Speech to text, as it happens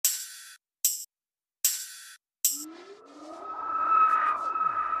Welcome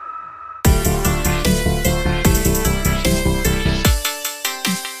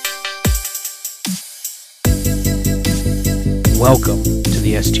to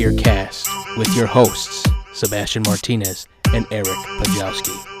the S-TierCast with your hosts, Sebastian Martinez and Eric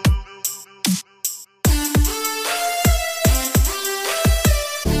Pajowski.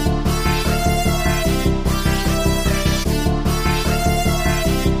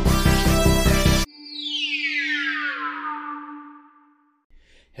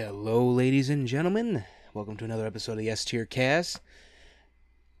 Hello, ladies and gentlemen. Welcome to another episode of the S-TierCast.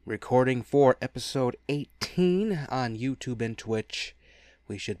 Recording for episode 18 on YouTube and Twitch.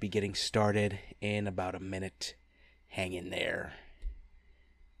 We should be getting started in about a minute. Hang in there.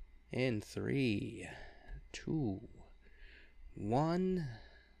 In 3, 2, 1,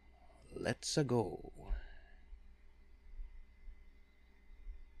 let's go.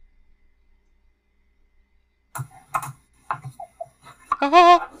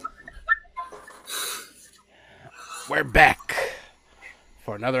 We're back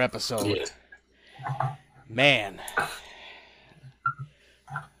for another episode. Yeah. Man.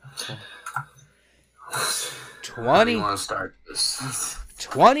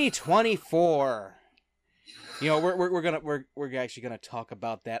 2024. You know, we're actually gonna talk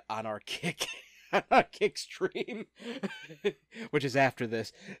about that on our Kick stream, which is after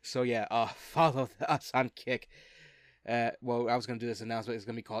this. So yeah, follow us on Kick. Well, I was gonna do this announcement. It's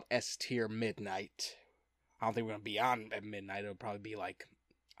gonna be called S-Tier Midnight. I don't think we're gonna be on at midnight. It'll probably be like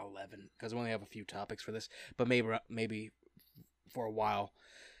 11 because we only have a few topics for this. But maybe for a while,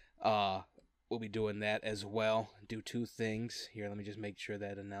 we'll be doing that as well. Do two things here. Let me just make sure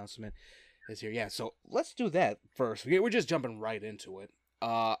that announcement is here. Yeah. So let's do that first. We're just jumping right into it.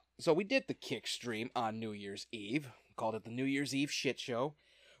 So we did the Kick stream on New Year's Eve. Called it the New Year's Eve Shit Show,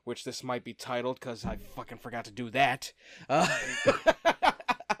 which this might be titled because I fucking forgot to do that.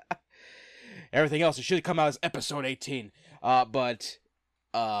 Everything else, it should come out as episode 18. But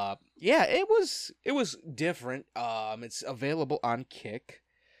yeah, it was different. It's available on Kick.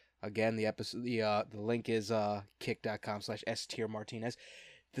 Again, the link is kick.com/S-TierMartinez.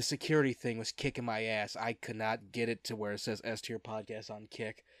 The security thing was kicking my ass. I could not get it to where it says S-Tier Podcast on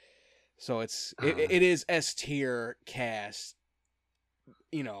Kick. So it is S-TierCast,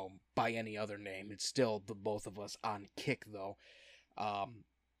 you know, by any other name. It's still the both of us on Kick, though.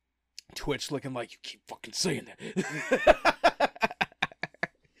 Twitch looking like you keep fucking saying that.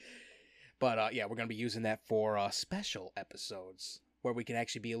 But yeah, we're gonna be using that for special episodes where we can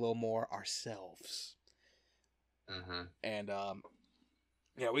actually be a little more ourselves. Mm-hmm. And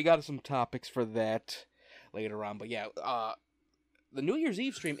yeah, we got some topics for that later on. But yeah, the New Year's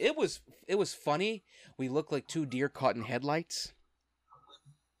Eve stream, it was funny. We looked like two deer caught in headlights.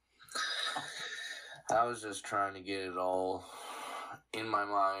 I was just trying to get it all in my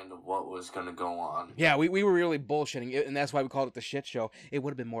mind of what was going to go on. Yeah, we were really bullshitting, and that's why we called it the shit show. It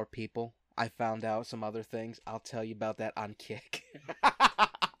would have been more people. I found out some other things. I'll tell you about that on Kick.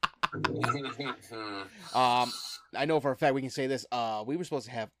 I know for a fact we can say this. We were supposed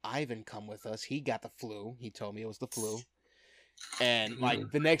to have Ivan come with us. He got the flu. He told me it was the flu. And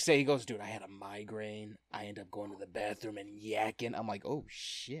like the next day he goes, dude, I had a migraine. I ended up going to the bathroom and yakking. I'm like, oh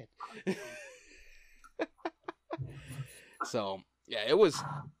shit. So yeah, it was.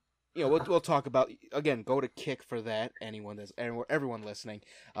 You know, we'll talk about, again, go to Kick for that. Everyone listening,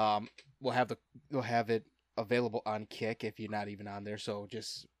 we'll have it available on Kick if you're not even on there. So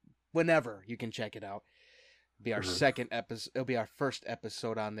just whenever you can check it out. It'll be our second episode. It'll be our first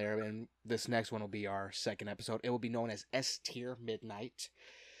episode on there, and this next one will be our second episode. It will be known as S-Tier Midnight.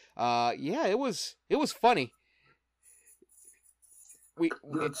 Yeah, it was funny.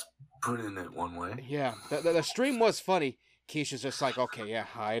 Let's put in it one way. Yeah, the stream was funny. Keisha's just like, okay, yeah,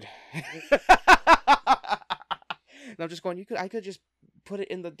 hide. And I'm just going, I could just put it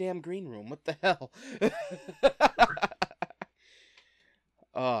in the damn green room. What the hell?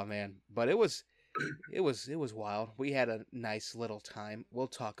 Oh man, but it was wild. We had a nice little time. We'll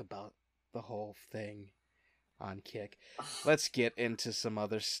talk about the whole thing on Kick. Let's get into some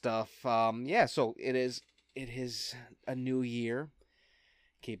other stuff. Yeah, so it is a new year.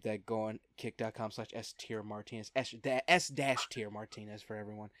 Keep that going. Kick.com/S-TierMartinez. S-TierMartinez for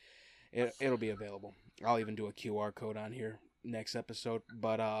everyone. It'll be available. I'll even do a QR code on here next episode.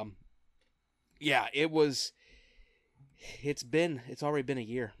 But yeah, it's already been a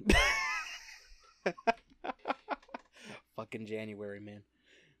year. Fucking January, man.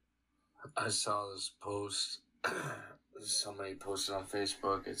 I saw this post. Somebody posted on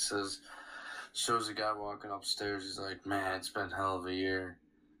Facebook. It shows a guy walking upstairs. He's like, man, it's been hell of a year.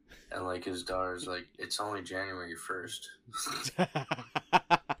 And like his daughter's like, it's only January 1st.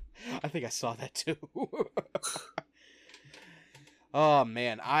 I think I saw that too. Oh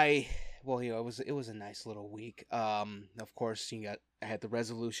man, well, it was a nice little week. Of course, I had the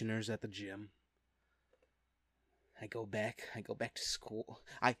resolutioners at the gym. I go back to school.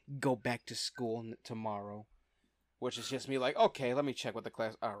 I go back to school tomorrow, which is just me like, okay, let me check what the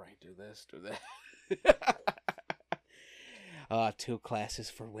class. All right, do this, do that. 2 classes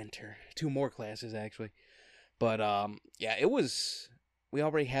for winter. 2 more classes actually. But yeah, it was. We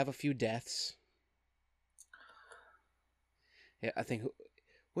already have a few deaths. Yeah, I think.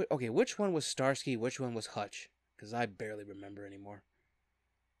 Okay, which one was Starsky? Which one was Hutch? Because I barely remember anymore.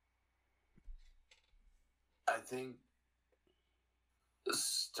 I think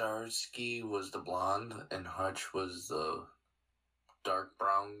Starsky was the blonde and Hutch was the dark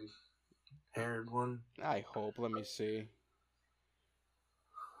brown haired one. I hope. Let me see.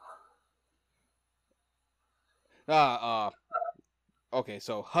 Okay,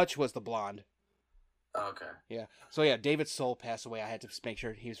 so Hutch was the blonde. Okay. Yeah. So yeah, David Soul passed away. I had to make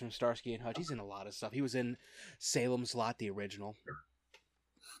sure he was from Starsky and Hutch. He's in a lot of stuff. He was in Salem's Lot, the original.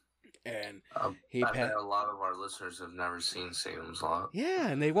 And I bet a lot of our listeners have never seen Salem's Lot. Yeah,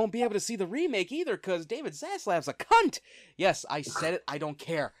 and they won't be able to see the remake either because David Zaslav's a cunt. Yes, I said it. I don't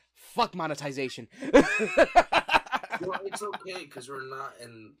care. Fuck monetization. Well, it's okay because we're not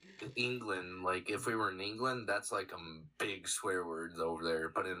in England. Like, if we were in England, that's like a big swear word over there.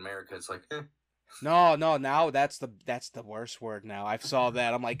 But in America, it's like, eh. No, now that's the worst word now. I saw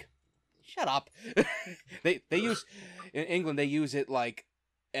that. I'm like, shut up. they use in England they use it like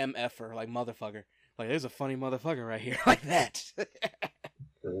MFer, like motherfucker. Like there's a funny motherfucker right here, like that.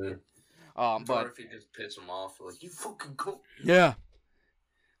 But or if you just piss them off, like you fucking cool. Yeah.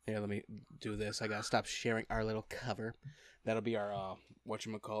 Here, let me do this. I gotta stop sharing our little cover. That'll be our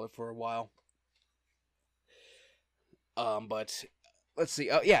whatchamacallit for a while. But let's see.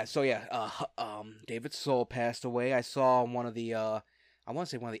 David Soul passed away. I saw one of the I want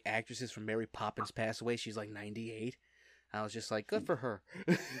to say one of the actresses from Mary Poppins passed away. She's like 98. I was just like, good for her.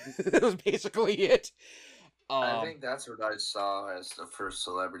 That was basically it. I think that's what I saw as the first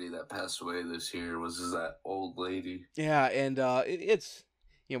celebrity that passed away this year was that old lady. Yeah, and it's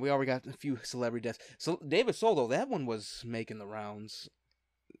we already got a few celebrity deaths. So David Soul, though, that one was making the rounds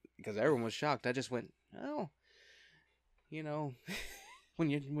because everyone was shocked. I just went, oh, when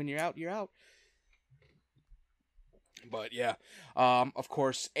you're out, you're out. But yeah, of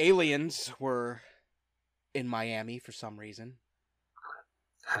course, aliens were in Miami for some reason.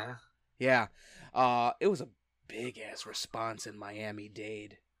 Huh? Yeah, it was a big ass response in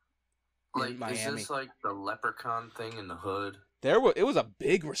Miami-Dade. Like, is this like the leprechaun thing in the hood? It was a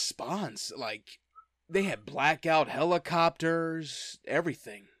big response. Like, they had blackout helicopters,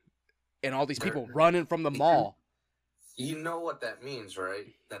 everything, and all these people running from the mall. You know what that means, right?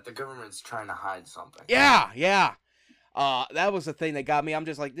 That the government's trying to hide something. Yeah. That was the thing that got me. I'm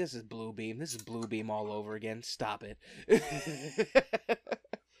just like, this is Blue Beam. This is Blue Beam all over again. Stop it. This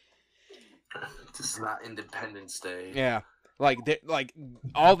is not Independence Day. Yeah. Like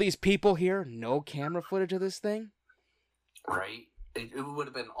all these people here, no camera footage of this thing. Right? It would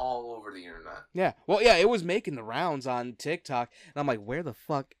have been all over the internet. Yeah. Well, yeah, it was making the rounds on TikTok, and I'm like, where the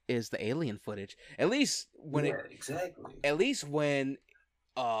fuck is the alien footage? At least when exactly. At least when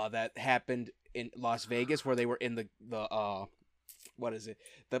that happened in Las Vegas, where they were in the what is it?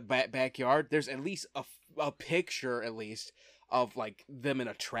 The backyard. There's at least a picture, at least, of like them in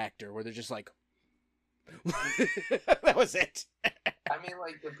a tractor, where they're just like. That was it. I mean,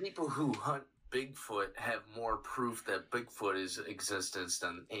 like, the people who hunt Bigfoot have more proof that Bigfoot is existence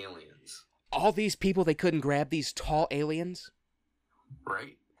than aliens. All these people, they couldn't grab these tall aliens,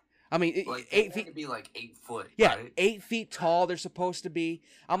 right? I mean, like 8 feet. To be like 8 foot. Yeah, right? 8 feet tall. They're supposed to be.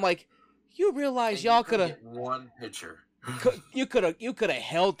 I'm like, you realize y'all could have one picture. You could have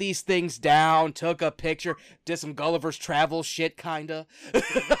held these things down, took a picture, did some Gulliver's Travel shit, kinda.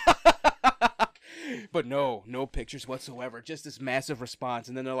 But no pictures whatsoever. Just this massive response,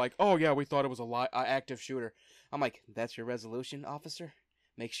 and then they're like, "Oh yeah, we thought it was a active shooter." I'm like, "That's your resolution, officer?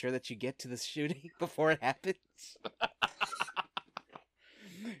 Make sure that you get to the shooting before it happens."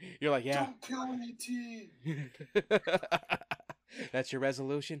 You're like, "Yeah." Don't kill E.T. That's your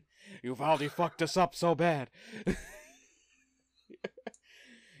resolution. You've already fucked us up so bad.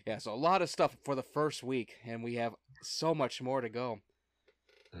 Yeah, so a lot of stuff for the first week, and we have so much more to go.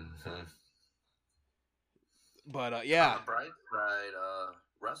 Mm-hmm. But, yeah. On the bright side,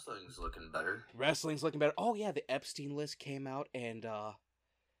 wrestling's looking better. Wrestling's looking better. Oh, yeah, the Epstein list came out, and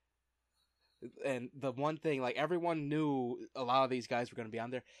And the one thing, like, everyone knew a lot of these guys were going to be on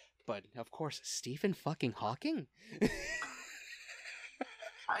there, but of course, Stephen fucking Hawking.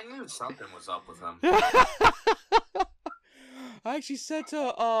 I knew something was up with him. I actually said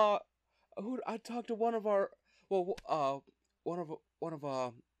to who I talked to one of our one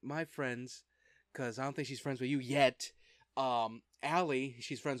of my friends, because I don't think she's friends with you yet. Allie,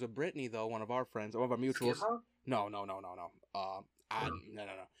 she's friends with Brittany though, one of our friends, one of our mutuals. No. No.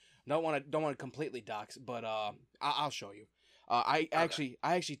 Don't want to completely dox, but I'll show you. I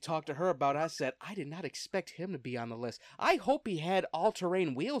actually talked to her about it. I said I did not expect him to be on the list. I hope he had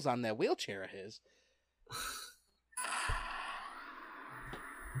all-terrain wheels on that wheelchair of his.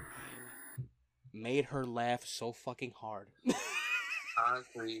 Made her laugh so fucking hard.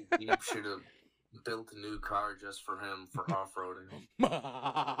 Honestly, you should have built a new car just for him for off-roading.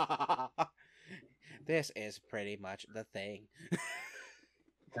 This is pretty much the thing.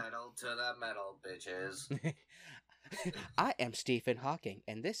 Pedal to the metal, bitches. I am Stephen Hawking,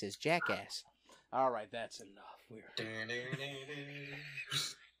 and this is Jackass. All right, that's enough.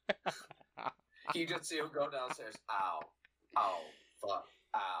 You just see him go downstairs. Ow. Oh, fuck.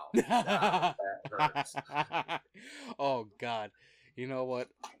 Ow. That hurts. Oh, God. You know what?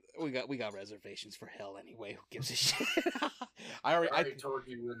 We got reservations for hell anyway. Who gives a shit? I already told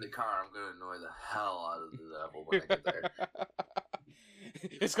you in the car I'm going to annoy the hell out of the devil when I get there.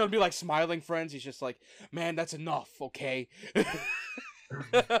 It's gonna be like Smiling Friends. He's just like, man, that's enough, okay? Can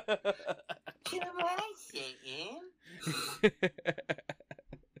I sit in?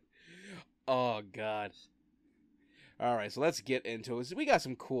 Oh God! All right, so let's get into it. So we got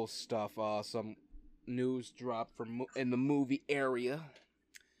some cool stuff. Some news dropped from in the movie area.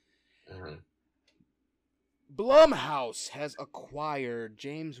 Mm-hmm. Blumhouse has acquired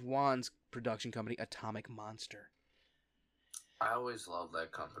James Wan's production company, Atomic Monster. I always loved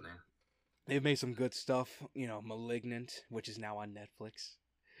that company. They've made some good stuff, you know, Malignant, which is now on Netflix.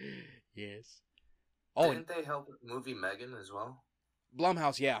 Yes. Oh, didn't they help with the movie Megan as well?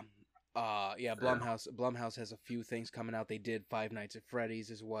 Blumhouse, yeah. Blumhouse has a few things coming out. They did Five Nights at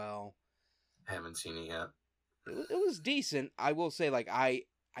Freddy's as well. Haven't seen it yet. It was decent. I will say, like, I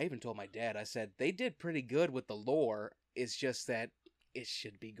even told my dad, I said, they did pretty good with the lore. It's just that it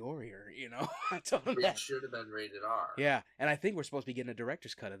should be gorier, you know? I told him that. It should have been rated R. Yeah, and I think we're supposed to be getting a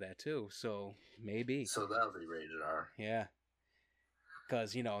director's cut of that, too, so maybe. So that'll be rated R. Yeah.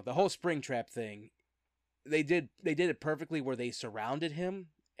 Because, you know, the whole Springtrap thing, they did it perfectly where they surrounded him,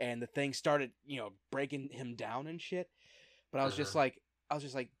 and the thing started, you know, breaking him down and shit. But I was just like,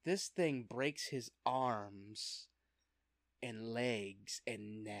 this thing breaks his arms and legs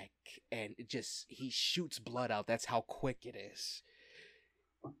and neck, and he shoots blood out. That's how quick it is.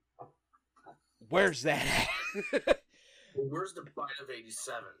 Where's that at? Where's the bite of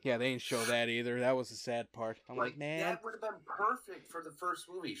 87? Yeah, they didn't show that either. That was the sad part. I'm like, man, that would have been perfect for the first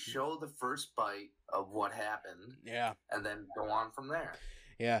movie. Show the first bite of what happened. Yeah. And then go on from there.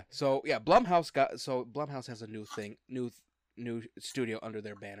 Yeah. So yeah, Blumhouse has a new studio under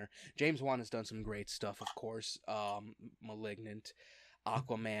their banner. James Wan has done some great stuff, of course. Malignant,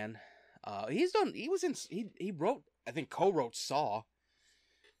 Aquaman. He wrote, I think, co-wrote Saw.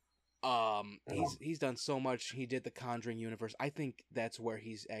 He's done so much. He did the Conjuring universe. I think that's where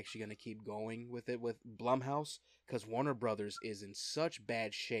he's actually going to keep going with it with Blumhouse, because Warner Brothers is in such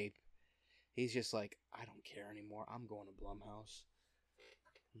bad shape. He's just like, I don't care anymore. I'm going to Blumhouse.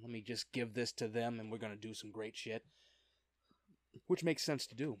 Let me just give this to them, and we're going to do some great shit. Which makes sense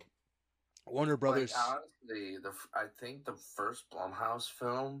to do. Warner Brothers. Like, honestly, I think the first Blumhouse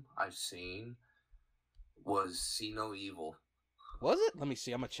film I've seen was See No Evil. Was it? Let me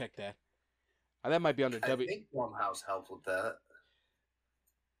see. I'm going to check that. That might be under I think Blumhouse helped with that.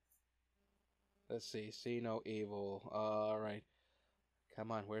 Let's see. See No Evil. All right.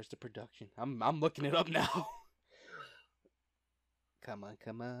 Come on. Where's the production? I'm looking it up now. Come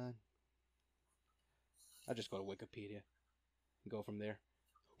on. I'll just go to Wikipedia and go from there.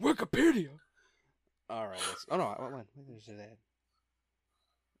 Wikipedia! All right. Oh, no. Where is it at?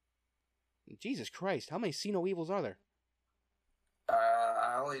 Jesus Christ. How many See No Evils are there?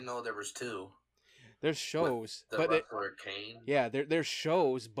 I only know there was 2. There's shows, with the wrestler Kane. Yeah, there's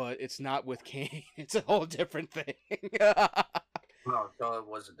shows, but it's not with Kane. It's a whole different thing. Oh, so it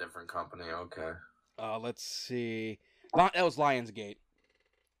was a different company. Okay. Let's see. That was Lionsgate.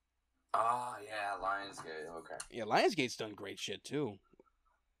 Oh yeah, Lionsgate. Okay. Yeah, Lionsgate's done great shit too.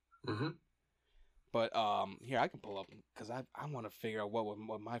 Mhm. But here I can pull up because I want to figure out what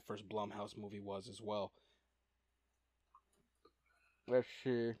my first Blumhouse movie was as well. Let's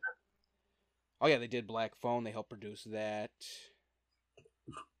see. Oh yeah, they did Black Phone. They helped produce that.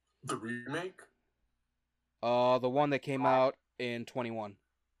 The remake? The one that came out in 21.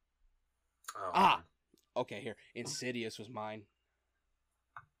 Oh, Ah, okay. Here, Insidious was mine.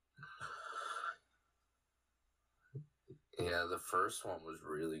 yeah, the first one was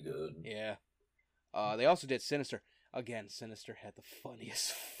really good. Yeah. They also did Sinister. Again, Sinister had the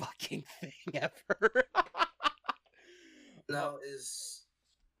funniest fucking thing ever. Now,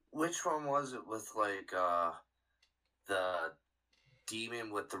 which one was it with like the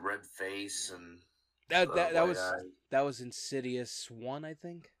demon with the red face and that white was eyes? that was Insidious 1, I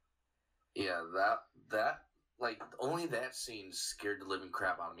think. Yeah, that like only that scene scared the living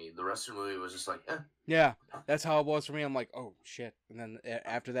crap out of me. The rest of the movie was just like, eh. Yeah, that's how it was for me. I'm like, oh shit, and then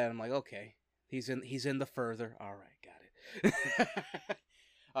after that, I'm like, okay, he's in the further. All right, got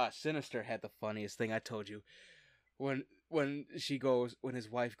it. Sinister had the funniest thing. I told you when when his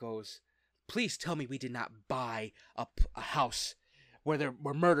wife goes, please tell me we did not buy a house where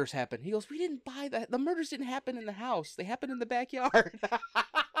murders happen. He goes, we didn't buy that. The murders didn't happen in the house. They happened in the backyard.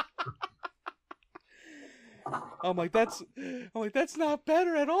 I'm like, that's not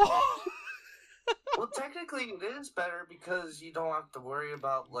better at all. Well, technically, it is better because you don't have to worry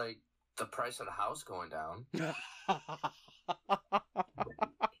about like the price of the house going down.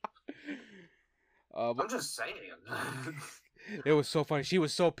 I'm just saying. It was so funny. She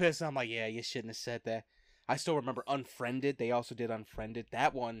was so pissed. I'm like, yeah, you shouldn't have said that. I still remember Unfriended. They also did Unfriended.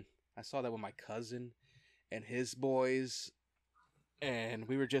 That one, I saw that with my cousin and his boys, and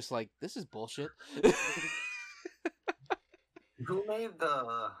we were just like, this is bullshit. Who made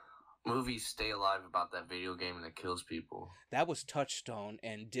the movie Stay Alive about that video game that kills people? That was Touchstone,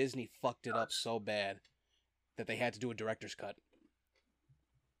 and Disney fucked it up so bad that they had to do a director's cut.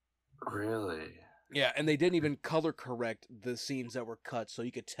 Really? Yeah, and they didn't even color correct the scenes that were cut, so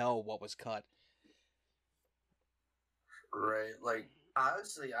you could tell what was cut. Right. Like,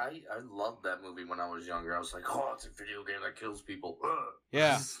 honestly, I loved that movie when I was younger. I was like, oh, it's a video game that kills people. Ugh.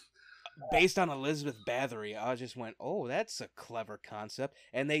 Yeah. Based on Elizabeth Bathory, I just went, "Oh, that's a clever concept."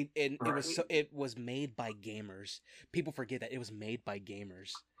 And it was made by gamers. People forget that it was made by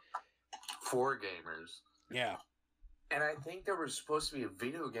gamers. For gamers. Yeah. And I think there was supposed to be a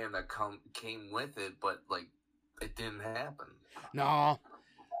video game that came with it, but like it didn't happen. No,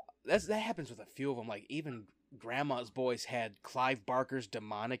 that happens with a few of them. Like even Grandma's Boys had Clive Barker's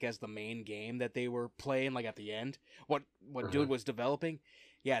Demonic as the main game that they were playing. Like at the end, what dude was developing.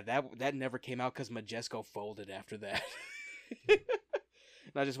 Yeah, that never came out because Majesco folded after that. And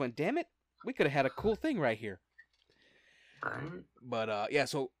I just went, damn it, we could have had a cool thing right here. Right. But yeah,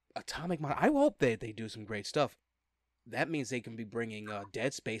 so Atomic Mon. I hope they do some great stuff. That means they can be bringing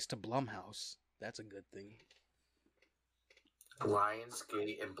Dead Space to Blumhouse. That's a good thing.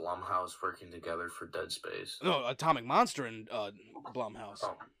 Lionsgate and Blumhouse working together for Dead Space. No, Atomic Monster and Blumhouse.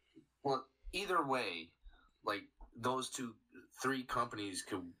 Oh. Well, either way, like those three companies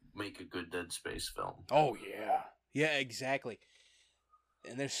could make a good Dead Space film. Oh yeah, yeah, exactly.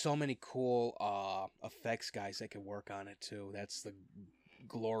 And there's so many cool effects guys that can work on it too. That's the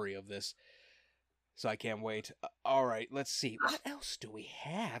glory of this. So I can't wait. All right, let's see. What else do we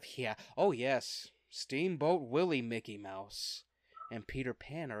have here? Oh yes, Steamboat Willie, Mickey Mouse, and Peter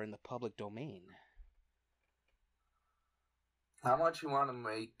Pan are in the public domain. How much you want to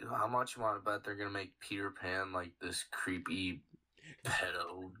bet they're gonna make Peter Pan like this creepy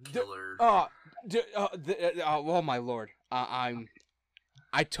pedo killer? Oh my lord! I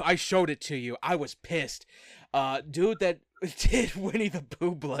showed it to you. I was pissed. Dude that did Winnie the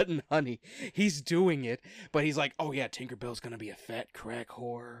Pooh, Blood and Honey. He's doing it, but he's like, oh yeah, Tinkerbell's gonna be a fat crack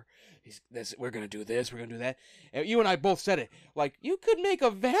whore. We're gonna do this. We're gonna do that. And you and I both said it. Like, you could make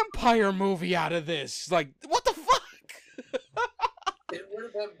a vampire movie out of this. Like, what the fuck? It would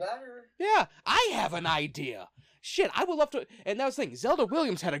have been better. Yeah, I have an idea. Shit, I would love to. And that was the thing. Zelda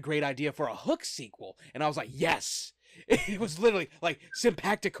Williams had a great idea for a Hook sequel, and I was like, yes. It was literally like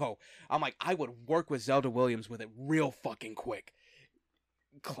Simpactico. I'm like, I would work with Zelda Williams with it real fucking quick.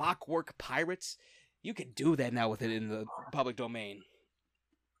 Clockwork Pirates, you can do that now with it in the public domain.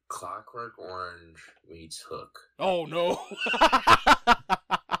 Clockwork Orange meets Hook. Oh no,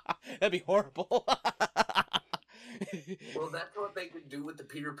 that'd be horrible. Well, that's what they could do with the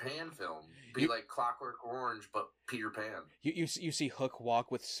Peter Pan film. Be like Clockwork Orange, but Peter Pan. You see Hook walk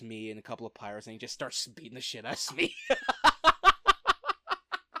with Smee and a couple of pirates, and he just starts beating the shit out of Smee.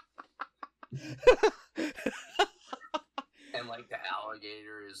 And like the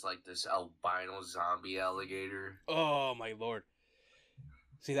alligator is like this albino zombie alligator. Oh my lord!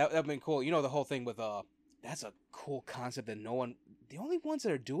 See, that'd been cool. You know the whole thing with that's a cool concept that no one. The only ones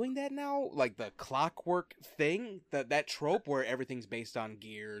that are doing that now, like the clockwork thing, that trope where everything's based on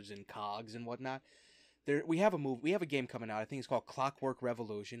gears and cogs and whatnot. We have a game coming out. I think it's called Clockwork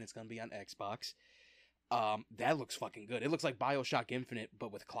Revolution. It's gonna be on Xbox. That looks fucking good. It looks like BioShock Infinite,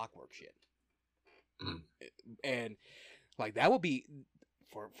 but with clockwork shit. Mm. And like that would be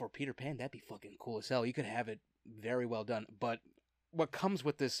for Peter Pan. That'd be fucking cool as hell. You could have it very well done. But what comes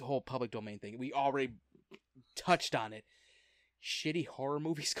with this whole public domain thing? We already touched on it. Shitty horror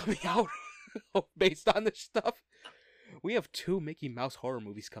movies coming out based on this stuff. We have 2 Mickey Mouse horror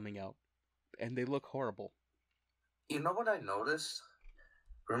movies coming out, and they look horrible. You know what I noticed?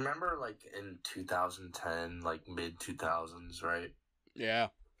 Remember, like, in 2010, like, mid-2000s, right? Yeah.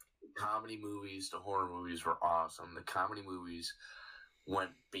 Comedy movies, the horror movies were awesome. The comedy movies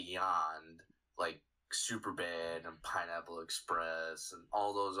went beyond, like, Superbad and Pineapple Express and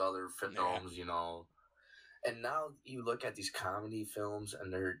all those other films, you know. And now you look at these comedy films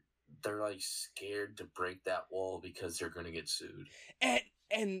and they're like scared to break that wall because they're gonna get sued.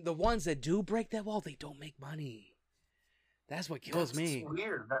 And the ones that do break that wall, they don't make money. That's what kills me. It's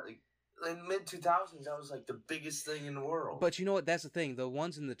weird. Like, in mid-2000s, that was like the biggest thing in the world. But you know what? That's the thing. The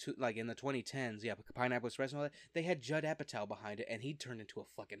ones in the 2010s, yeah, Pineapple Express and all that, they had Judd Apatow behind it, and he turned into a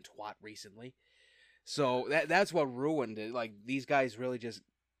fucking twat recently. So that's what ruined it. Like, these guys really just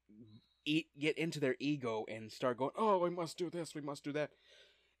get into their ego and start going, oh, we must do this, we must do that.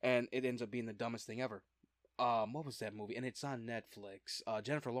 And it ends up being the dumbest thing ever. What was that movie? And it's on Netflix.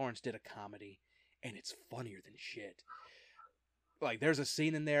 Jennifer Lawrence did a comedy, and it's funnier than shit. Like, there's a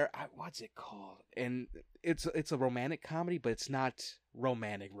scene in there, what's it called? And it's a romantic comedy, but it's not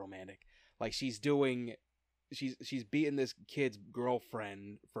romantic. Like, she's beating this kid's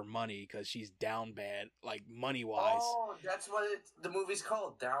girlfriend for money because she's down bad, like, money-wise. Oh, that's what the movie's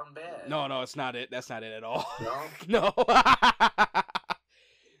called, Down Bad. No, it's not it. That's not it at all. No? No.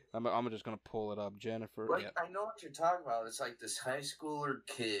 I'm just going to pull it up, Jennifer. Like, yeah. I know what you're talking about. It's like this high schooler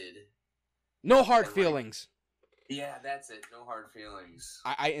kid. No hard feelings. Yeah, that's it. No hard feelings.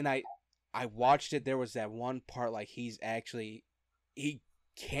 I watched it. There was that one part, like, he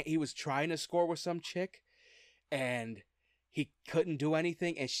was trying to score with some chick, and he couldn't do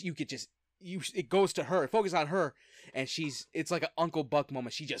anything, and it goes to her, it focuses on her, and it's like an Uncle Buck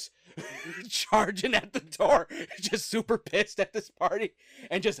moment. She just charging at the door, just super pissed at this party,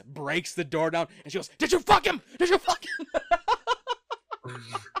 and just breaks the door down, and she goes, did you fuck him?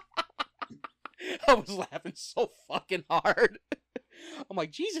 I was laughing so fucking hard. I'm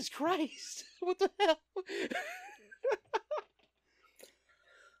like, Jesus Christ, what the hell?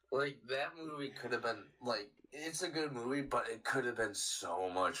 Like, that movie could have been, like, it's a good movie, but it could have been so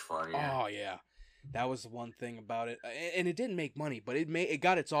much funnier. Oh, yeah. That was the one thing about it. And it didn't make money, but it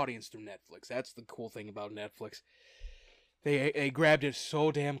got its audience through Netflix. That's the cool thing about Netflix. They grabbed it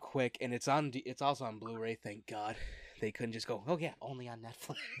so damn quick, and it's also on Blu-ray, thank God. They couldn't just go, oh, yeah, only on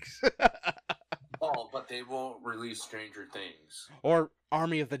Netflix. Oh, but they won't release Stranger Things. Or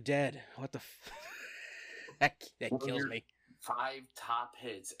Army of the Dead. What the that kills me. 5 top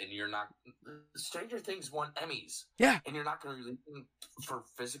hits, and you're not... Stranger Things won Emmys. Yeah. And you're not going to release them for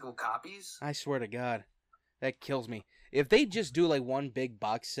physical copies? I swear to God. That kills me. If they just do, like, one big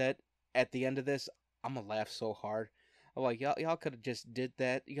box set at the end of this, I'm going to laugh so hard. I'm like, y'all could have just did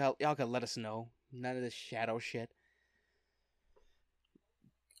that. Y'all could let us know. None of this shadow shit.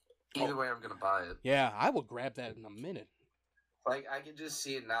 Either way, I'm going to buy it. Yeah, I will grab that in a minute. Like, I can just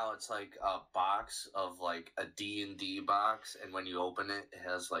see it now. It's like a box of, like, a D&D box, and when you open it, it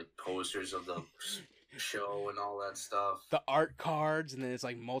has, like, posters of the show and all that stuff. The art cards, and then it's,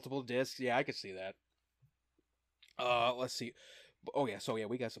 like, multiple discs. Yeah, I could see that. Let's see. Oh, yeah, so, yeah,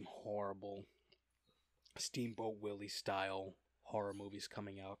 we got some horrible Steamboat Willie style horror movies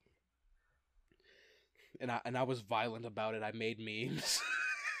coming out. And I was violent about it. I made memes.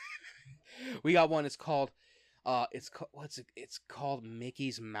 We got one. It's called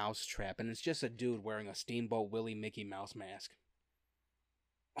Mickey's Mousetrap, and it's just a dude wearing a Steamboat Willie Mickey Mouse mask,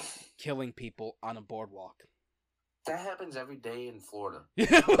 killing people on a boardwalk. That happens every day in Florida.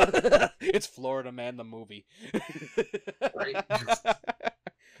 It's Florida Man, the movie. Right?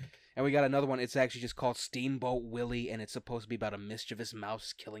 And we got another one. It's actually just called Steamboat Willie, and it's supposed to be about a mischievous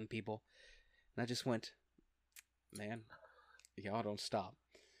mouse killing people. And I just went, man, y'all don't stop.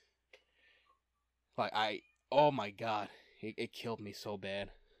 Like, oh my God, it killed me so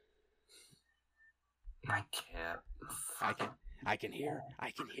bad. My cat. I can hear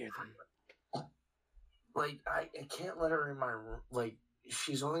them. Like, I can't let her in my room. Like,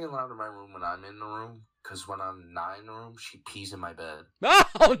 she's only allowed in my room when I'm in the room, because when I'm not in the room, she pees in my bed.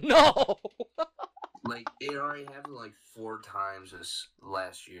 Oh, no! Like, It already happened like 4 times this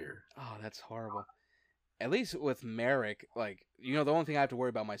last year. Oh, that's horrible. At least with Merrick, like, the only thing I have to worry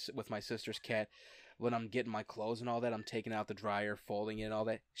about with my sister's cat, when I'm getting my clothes and all that, I'm taking out the dryer, folding it and all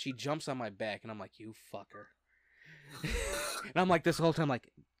that. She jumps on my back, and I'm like, you fucker. And I'm like, this whole time,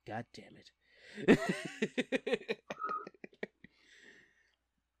 like, God damn it.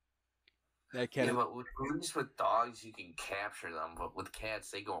 That cat. Yeah, but at least with dogs, you can capture them. But with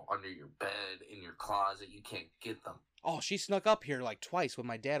cats, they go under your bed, in your closet. You can't get them. Oh, she snuck up here like twice with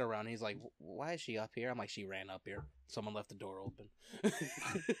my dad around. He's like, why is she up here? I'm like, she ran up here. Someone left the door open.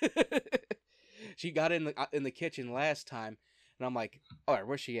 She got in the kitchen last time, and I'm like, all right,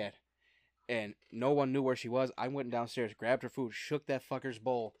 where's she at? And no one knew where she was. I went downstairs, grabbed her food, shook that fucker's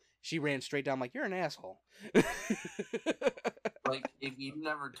bowl. She ran straight down. I'm like, you're an asshole. Like, if you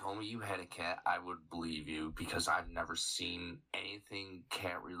never told me you had a cat, I would believe you because I've never seen anything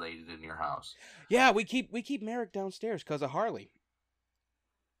cat related in your house. Yeah, we keep Merrick downstairs because of Harley.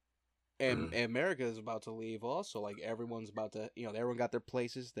 And America is about to leave also. Like, everyone's about to, everyone got their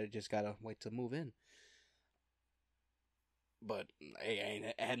places. They just gotta wait to move in. But ain't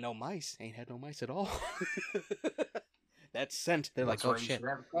had no mice. Ain't had no mice at all. That scent. They're like, oh shit.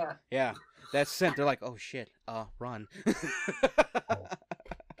 Yeah, that scent. They're like, oh shit. Run.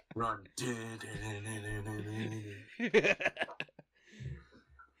 Run.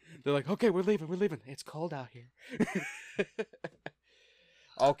 They're like, okay, we're leaving. It's cold out here.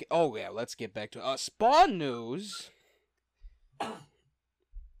 Okay. Oh yeah, let's get back to Spawn news.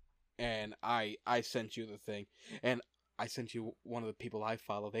 And I sent you the thing, and I sent you one of the people I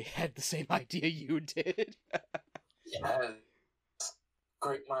follow. They had the same idea you did. Yeah.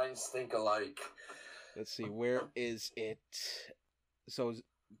 Great minds think alike. Let's see, where is it? So,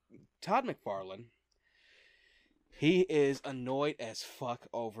 Todd McFarlane, he is annoyed as fuck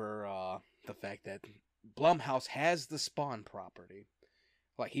over the fact that Blumhouse has the Spawn property.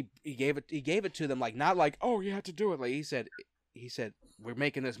 Like, he gave it to them, like, not like, oh, you have to do it. Like, he said, we're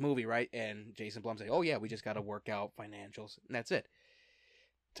making this movie, right? And Jason Blum said, oh yeah, we just got to work out financials, and that's it.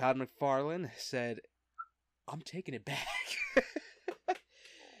 Todd McFarlane said, I'm taking it back.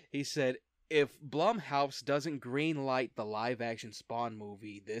 He said, if Blumhouse doesn't greenlight the live-action Spawn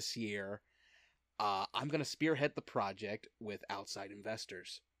movie this year, I'm going to spearhead the project with outside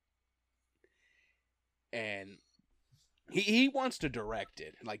investors. And he wants to direct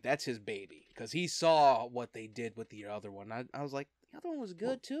it. Like, that's his baby. Because he saw what they did with the other one. I was like, the other one was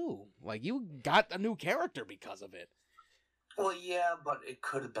good, too. Like, you got a new character because of it. Well, yeah, but it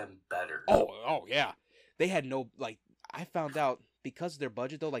could have been better. Oh, yeah. They had no, like, I found out, because of their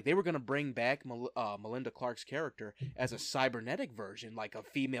budget, though, like, they were going to bring back Melinda Clarke's character as a cybernetic version, like a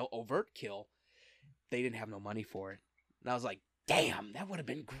female overt kill. They didn't have no money for it. And I was like, damn, that would have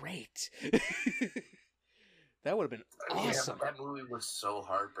been great. That would have been awesome. Yeah, that movie was so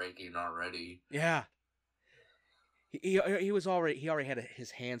heartbreaking already. Yeah. He already had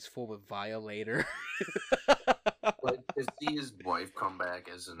his hands full with Violator. Like, to see his wife come back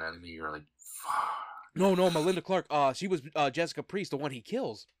as an enemy, you're like, fuck. No, Melinda Clarke. She was Jessica Priest, the one he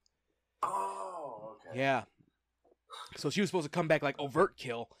kills. Oh, okay. Yeah. So she was supposed to come back like overt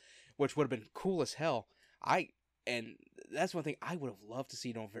kill, which would have been cool as hell. And that's one thing I would have loved to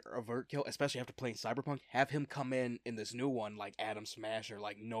see an overt kill, especially after playing Cyberpunk. Have him come in this new one like Adam Smasher,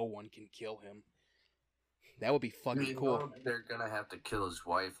 like no one can kill him. That would be fucking cool. They're gonna have to kill his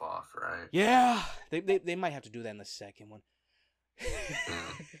wife off, right? Yeah, they might have to do that in the second one.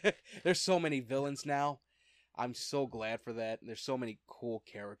 There's so many villains now. I'm so glad for that. There's so many cool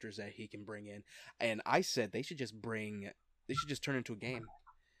characters that he can bring in. And I said they should just turn into a game.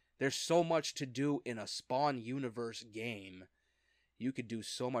 There's so much to do in a Spawn universe game. You could do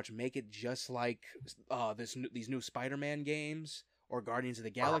so much. Make it just like these new Spider-Man games or Guardians of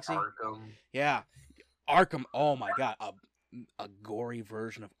the Galaxy. Arkham. Yeah. Arkham. Oh my god. A gory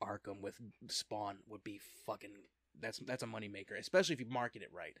version of Arkham with Spawn would be fucking... That's a moneymaker, especially if you market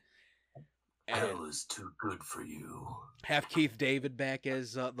it right. And hell is too good for you. Have Keith David back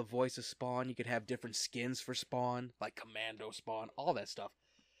as the voice of Spawn. You could have different skins for Spawn, like Commando Spawn, all that stuff.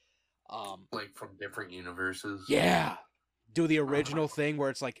 Like from different universes. Yeah, do the original thing where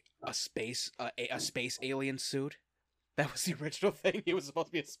it's like a space alien suit. That was the original thing. He was supposed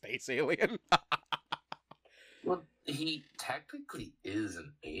to be a space alien. Well, he technically is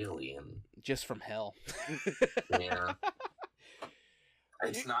an alien. Just from hell. Yeah.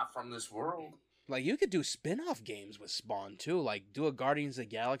 It's not from this world. Like, you could do spin-off games with Spawn, too. Like, do a Guardians of the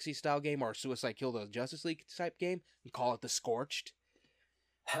Galaxy style game or Suicide Kill the Justice League type game and call it The Scorched.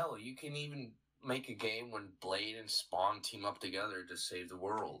 Hell, you can even make a game when Blade and Spawn team up together to save the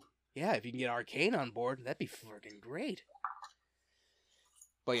world. Yeah, if you can get Arcane on board, that'd be freaking great.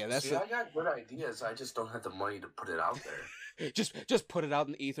 But yeah, that's See, I got good ideas. I just don't have the money to put it out there. just put it out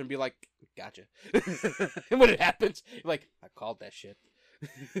in the ether and be like, gotcha. And when it happens, you're like, I called that shit.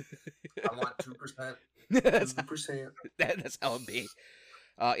 I want 2%. That's 2%. That's how it be.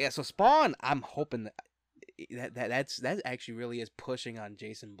 Yeah. So Spawn, I'm hoping that actually really is pushing on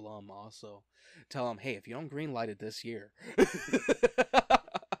Jason Blum. Also, tell him, hey, if you don't greenlight it this year.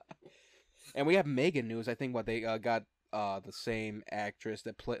 And we have Megan news. I think they got the same actress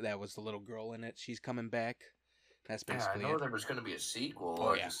that was the little girl in it. She's coming back. That's basically I know it. there was going to be a sequel. Oh,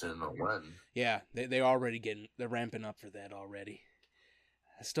 I yeah. just didn't know when. Yeah, they're ramping up for that already.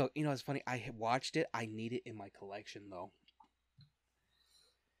 Still, it's funny. I watched it. I need it in my collection though.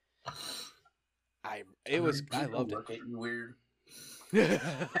 I loved look at you weird. it.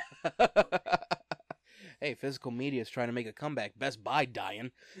 Hey, physical media is trying to make a comeback. Best Buy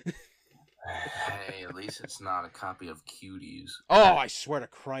dying. Hey, at least it's not a copy of Cuties. Oh, I swear to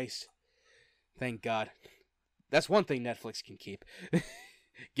Christ. Thank God. That's one thing Netflix can keep.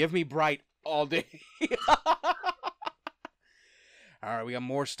 Give me Bright all day. All right, we got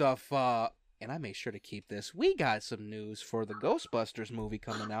more stuff, and I made sure to keep this. We got some news for the Ghostbusters movie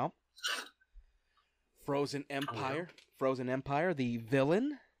coming out. Frozen Empire. Frozen Empire, the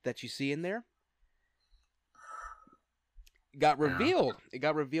villain that you see in there, got revealed. It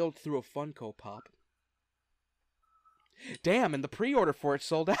got revealed through a Funko Pop. Damn, and the pre-order for it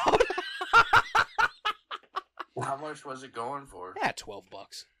sold out. How much was it going for? Yeah, $12.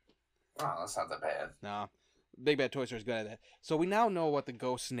 Oh, that's not that bad. Nah. Big Bad Toy Store is good at that. So we now know what the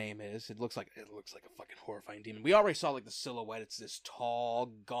ghost's name is. It looks like a fucking horrifying demon. We already saw like the silhouette. It's this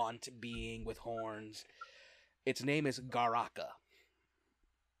tall, gaunt being with horns. Its name is Garaka.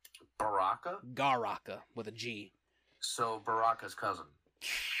 Baraka? Garaka with a G. So Baraka's cousin.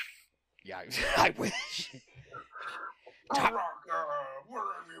 Yeah, I wish. Baraka, where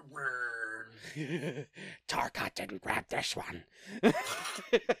have you been? Tarkat didn't grab this one.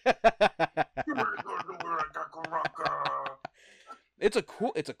 It's a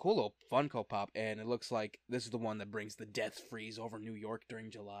cool little Funko Pop, and it looks like this is the one that brings the death freeze over New York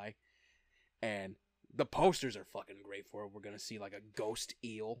during July. And the posters are fucking great for it. We're gonna see like a ghost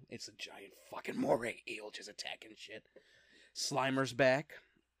eel. It's a giant fucking moray eel just attacking shit. Slimer's back.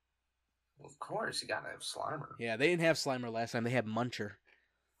 Of course, you gotta have Slimer. Yeah, they didn't have Slimer last time. They had Muncher.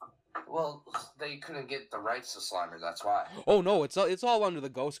 Well, they couldn't get the rights to Slimer. That's why. Oh no, it's all under the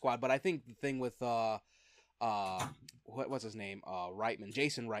Ghost Squad. But I think the thing with what's his name? Reitman,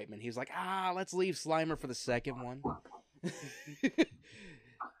 Jason Reitman. He's like, let's leave Slimer for the second one.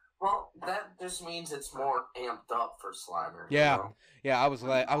 Well, that just means it's more amped up for Slimer. Yeah, you know? yeah. I was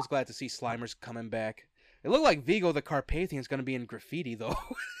glad to see Slimer's coming back. It looked like Vigo the Carpathian's gonna be in graffiti though.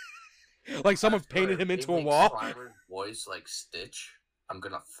 Like someone painted him into a wall. Slimer's voice like Stitch. I'm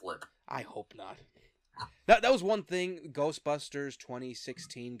gonna flip. I hope not. That was one thing Ghostbusters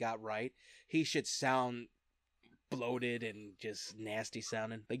 2016 got right. He should sound bloated and just nasty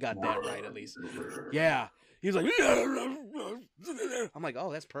sounding. They got that right at least. Yeah. He's like, I'm like,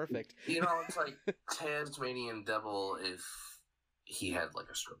 oh, that's perfect. You know, it's like Tasmanian Devil if he had like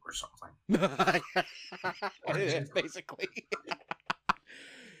a stroke or something. Basically.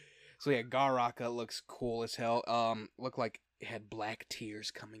 So yeah, Garaka looks cool as hell. Looked like it had black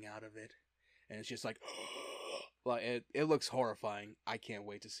tears coming out of it, and it's just like it looks horrifying. I can't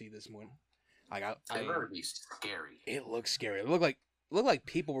wait to see this one. Like It better be scary. It looks scary. It looked like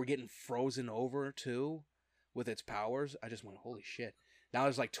people were getting frozen over too with its powers. I just went, holy shit. Now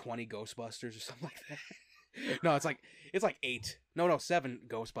there's like 20 Ghostbusters or something like that. No, it's like 8. No, 7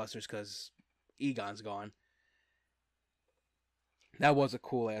 Ghostbusters because Egon's gone. That was a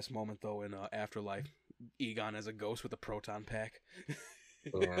cool ass moment though in Afterlife. Egon as a ghost with a proton pack.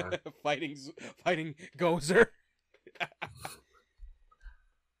 Yeah. fighting Gozer.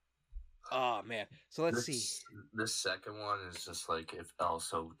 Oh man. So let's see. This second one is just like if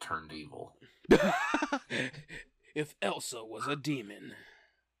Elsa turned evil. If Elsa was a demon.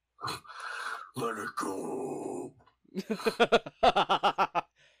 Let it go.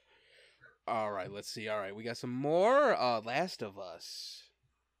 All right, let's see. All right, we got some more Last of Us.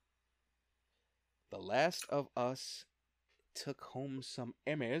 The Last of Us took home some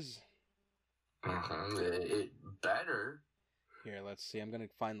Emmys. It better. Here, let's see. I'm gonna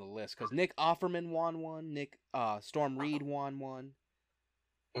find the list because Nick Offerman won one. Storm Reed won one.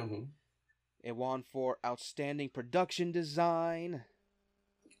 Mm-hmm. It won for outstanding production design.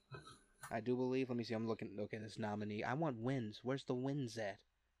 I do believe. Let me see. I'm looking. Okay, this nominee. I want wins. Where's the wins at?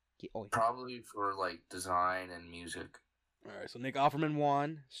 Probably for like design and music. All right, so Nick Offerman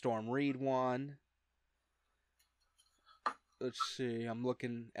won. Storm Reed won. Let's see. I'm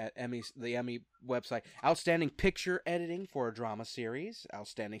looking at the Emmy website. Outstanding picture editing for a drama series.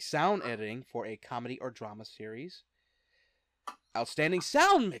 Outstanding sound editing for a comedy or drama series. Outstanding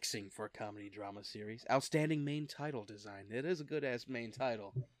sound mixing for a comedy drama series. Outstanding main title design. It is a good ass main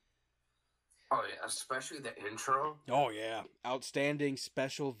title. Oh yeah, especially the intro. Oh yeah. Outstanding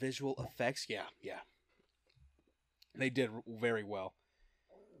special visual effects. Yeah. They did very well.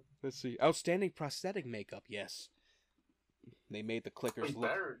 Let's see. Outstanding prosthetic makeup. Yes. They made the clickers look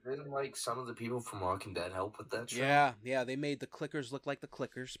better. Didn't like some of the people from Walking Dead help with that show? Yeah, they made the clickers look like the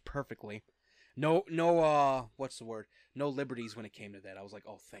clickers perfectly. No, what's the word? No liberties when it came to that. I was like,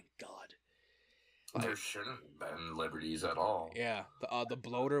 oh, thank God. There shouldn't have been liberties at all. Yeah, the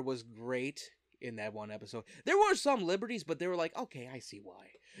bloater was great in that one episode. There were some liberties, but they were like, okay, I see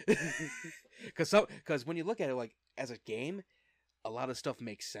why. Because when you look at it like as a game, a lot of stuff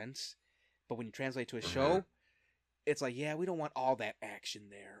makes sense, but when you translate to a show, it's like, yeah, we don't want all that action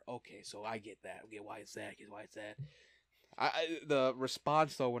there. Okay, so I get that. Okay, why is that? Why is that? The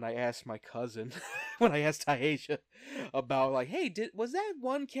response though when I asked my cousin, when I asked Taisha about like, hey, was that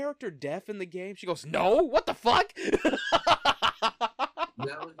one character deaf in the game? She goes, no, what the fuck?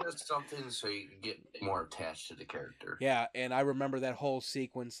 That was just something so you could get more attached to the character. Yeah, and I remember that whole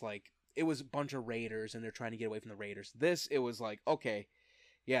sequence, like, it was a bunch of raiders and they're trying to get away from the raiders. It was like, okay,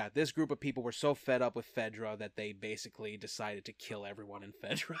 yeah, this group of people were so fed up with Fedra that they basically decided to kill everyone in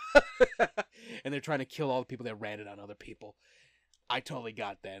Fedra. And they're trying to kill all the people that ratted on other people. I totally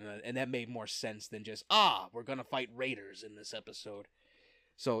got that, and that made more sense than just, we're gonna fight raiders in this episode.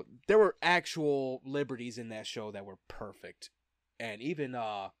 So there were actual liberties in that show that were perfect. And even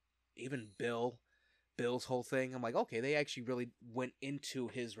Bill's whole thing, I'm like, okay, they actually really went into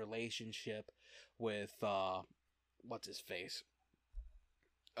his relationship with, what's his face?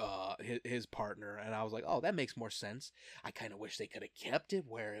 His partner, and I was like, oh, that makes more sense. I kind of wish they could have kept it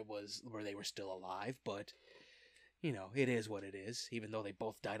where they were still alive, but you know, it is what it is, even though they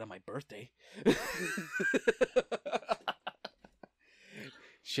both died on my birthday.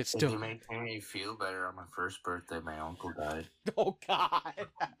 Shit still makes me feel better. On my first birthday, my uncle died. Oh God.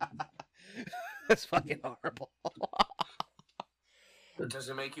 That's fucking horrible. Does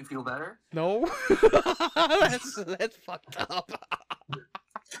it make you feel better? No. That's fucked up.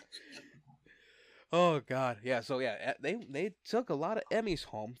 Oh God, yeah. So yeah, they took a lot of Emmys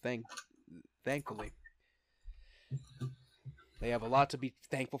home. Thankfully, they have a lot to be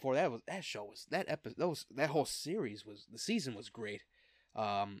thankful for. That whole series the season was great.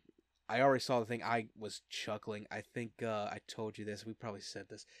 I already saw the thing. I was chuckling. I think I told you this. We probably said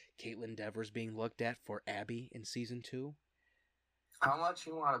this. Caitlin Devers being looked at for Abby in season 2. How much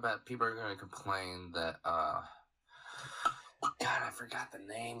you want to bet people are going to complain that? God, I forgot the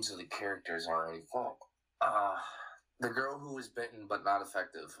names of the characters already. Fuck. The girl who was bitten but not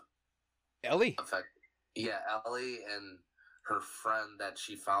effective. Ellie? Yeah, Ellie and her friend that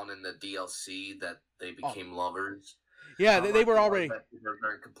she found in the DLC that they became lovers. Yeah, they were already... People are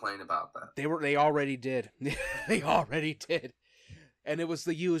going to complain about that. They already did. They already did. And it was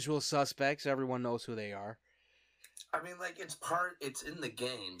the usual suspects. Everyone knows who they are. I mean, like, it's in the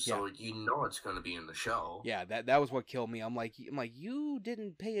game, so you know it's going to be in the show. Yeah, that was what killed me. I'm like, you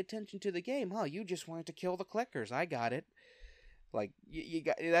didn't pay attention to the game, huh? You just wanted to kill the clickers. I got it. Like, you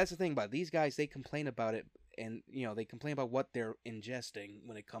got, that's the thing about these guys. They complain about it, and, you know, they complain about what they're ingesting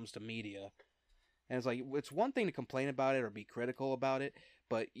when it comes to media. And it's like, it's one thing to complain about it or be critical about it,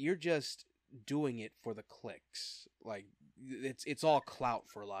 but you're just doing it for the clicks. Like, it's all clout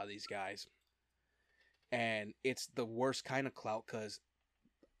for a lot of these guys. And it's the worst kind of clout because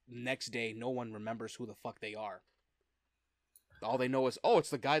next day no one remembers who the fuck they are. All they know is, oh,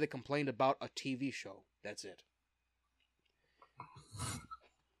 it's the guy that complained about a TV show. That's it.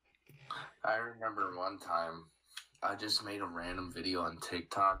 I remember one time I just made a random video on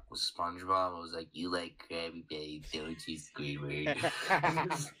TikTok with SpongeBob. I was like, you like Krabby Patty, don't you, Squidward?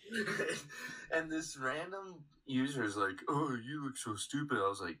 And this random user's like, oh, you look so stupid.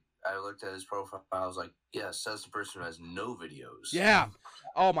 I looked at his profile. I was like, yeah, says the person who has no videos. Yeah.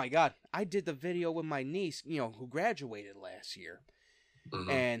 Oh, my God. I did the video with my niece, you know, who graduated last year.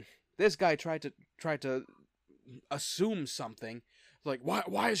 Mm-hmm. And this guy tried to assume something. Like,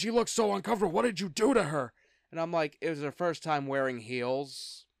 why does she look so uncomfortable? What did you do to her? And I'm like, it was her first time wearing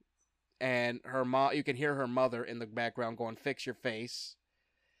heels. And her mom, you can hear her mother in the background going, fix your face.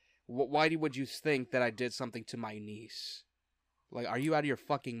 Why would you think that I did something to my niece? Like, are you out of your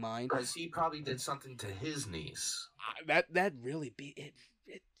fucking mind? Because he probably did something to his niece. That really be it.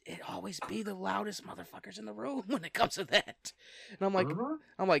 it always be the loudest motherfuckers in the room when it comes to that. And I'm like,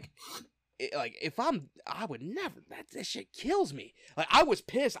 I would never. That shit kills me. Like, I was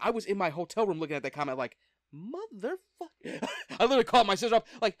pissed. I was in my hotel room looking at that comment, like, motherfucker. I literally called my sister up,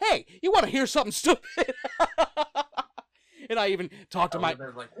 like, hey, you want to hear something stupid? And I even talked to my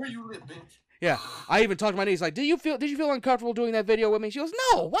like, where you live, bitch? Yeah, I even talked to my niece, like, did you feel uncomfortable doing that video with me? She goes,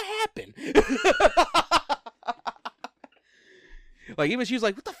 no, what happened? Like, even she was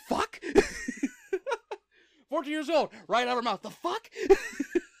like, what the fuck? 14 years old, right out of her mouth, the fuck?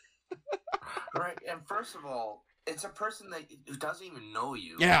 Right, and first of all, it's a person who doesn't even know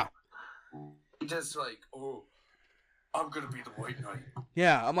you. Yeah. Just like, oh, I'm gonna be the White Knight.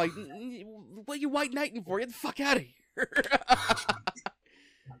 Yeah, I'm like, what are you white knighting for? Get the fuck out of here.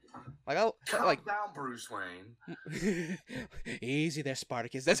 Calm down, Bruce Wayne. Easy there,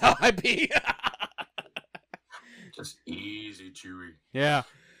 Spartacus. That's how I be. Just easy, Chewie. Yeah.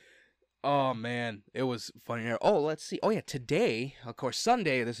 Oh, man. It was funny. Oh, let's see. Oh, yeah. Today, of course,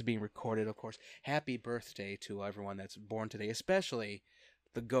 Sunday, this is being recorded, of course. Happy birthday to everyone that's born today, especially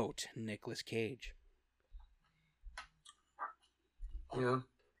the GOAT, Nicolas Cage. Yeah.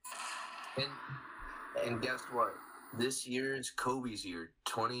 And guess what? This year is Kobe's year,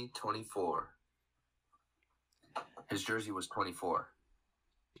 2024. His jersey was 24.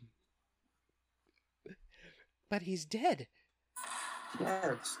 But he's dead.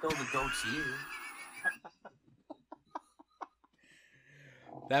 Yeah, it's still the GOAT's year.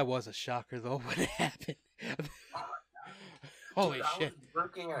 That was a shocker, though, when it happened. Holy shit. I was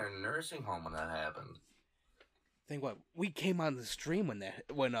working at a nursing home when that happened. Think what? We came on the stream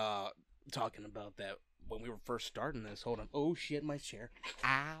when talking about that, when we were first starting this. Hold on. Oh, shit, my chair.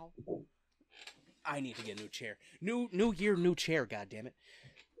 Ow. I need to get a new chair. New year, new chair, goddammit.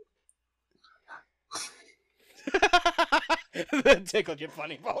 That tickled your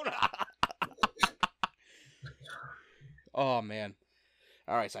funny bone. Oh, man.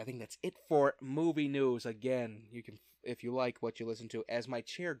 All right, so I think that's it for movie news. Again, you can, if you like what you listen to, as my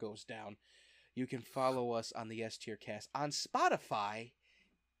chair goes down, you can follow us on the S-TierCast on Spotify,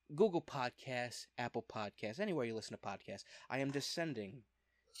 Google Podcasts, Apple Podcasts, anywhere you listen to podcasts. I am descending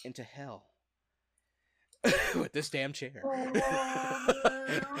into hell with this damn chair.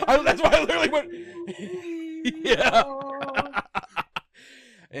 That's why I literally went. Yeah.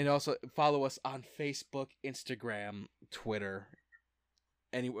 And also follow us on Facebook, Instagram, Twitter.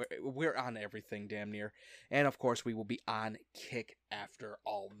 Anywhere, we're on everything damn near. And of course, we will be on Kick after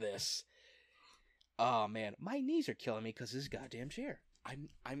all this. Oh man, my knees are killing me because this goddamn chair. I'm.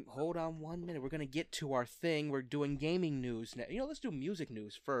 Hold on 1 minute. We're gonna get to our thing. We're doing gaming news now. Let's do music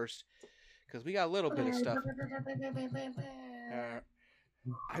news first because we got a little bit of stuff.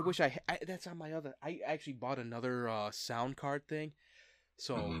 I wish that's on my other. I actually bought another sound card thing,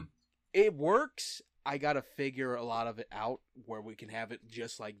 so it works. I gotta figure a lot of it out where we can have it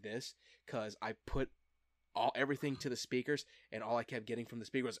just like this, because I put everything to the speakers, and all I kept getting from the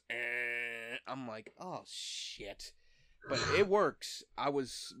speaker was, I'm like, oh shit. But it works. I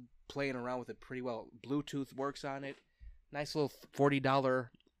was playing around with it pretty well. Bluetooth works on it. Nice little $40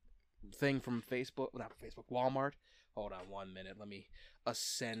 thing from Walmart. Hold on 1 minute. Let me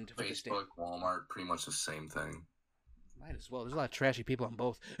ascend. Facebook, Walmart, pretty much the same thing. Might as well. There's a lot of trashy people on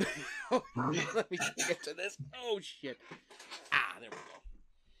both. Let me get to this. Oh, shit. There we go.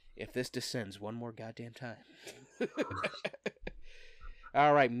 If this descends one more goddamn time.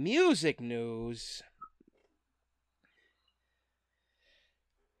 All right, music news.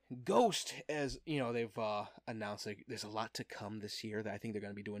 Ghost, as you know, they've announced there's a lot to come this year. That I think they're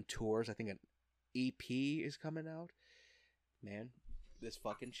going to be doing tours. I think an EP is coming out. Man, this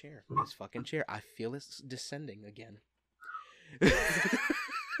fucking chair. I feel it's descending again.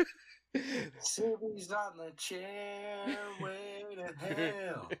 Silvy's on the chair, way to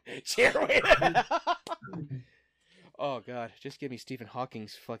hell. Chair way to hell. Oh god, just give me Stephen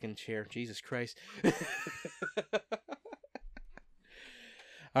Hawking's fucking chair. Jesus Christ.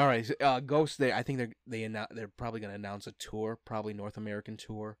 All right, Ghost. I think they're probably going to announce a tour, probably North American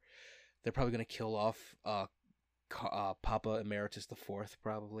tour. They're probably going to kill off Papa Emeritus IV,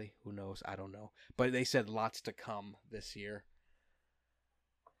 probably. Who knows? I don't know. But they said lots to come this year.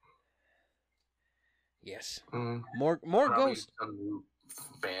 Yes. More Ghost. Some new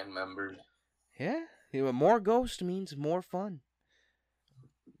band members. Yeah. More Ghost means more fun.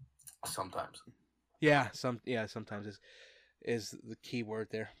 Sometimes. Yeah. Sometimes is the key word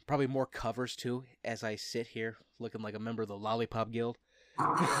there. Probably more covers too. As I sit here looking like a member of the Lollipop Guild.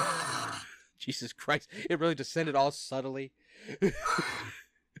 Jesus Christ! It really descended all subtly. You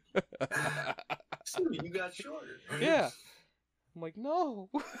got shorter. Yeah. I'm like, no.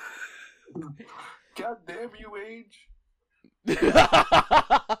 God damn you, Age.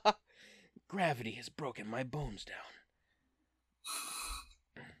 Gravity has broken my bones down.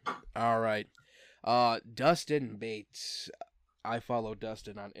 All right. Dustin Bates. I follow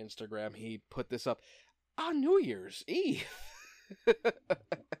Dustin on Instagram. He put this up on New Year's Eve.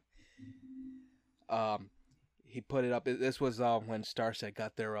 He put it up. This was when Starset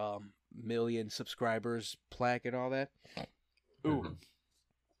got their million subscribers plaque and all that. Ooh,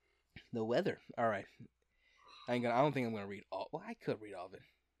 the weather. All right. I don't think I'm gonna read all. Well, I could read all of it.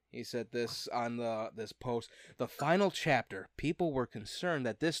 He said this on this post. The final chapter. People were concerned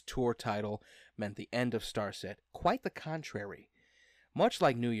that this tour title meant the end of Starset. Quite the contrary. Much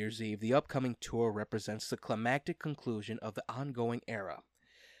like New Year's Eve, the upcoming tour represents the climactic conclusion of the ongoing era.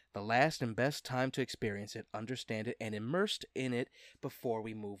 The last and best time to experience it, understand it, and immersed in it before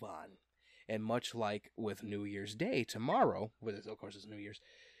we move on. And much like with New Year's Day tomorrow, of course it's New Year's,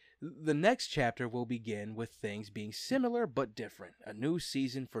 the next chapter will begin with things being similar but different. A new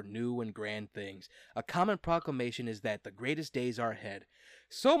season for new and grand things. A common proclamation is that the greatest days are ahead.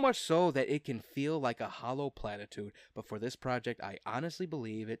 So much so that it can feel like a hollow platitude, but for this project, I honestly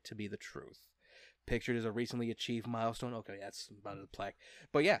believe it to be the truth. Pictured as a recently achieved milestone. Okay, that's about the plaque.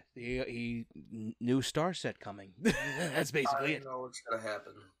 But yeah, he new Starset coming. That's basically it. I know what's gonna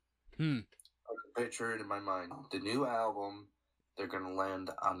happen. I can picture it in my mind. The new album, they're gonna land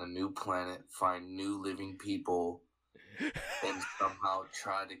on a new planet, find new living people, and somehow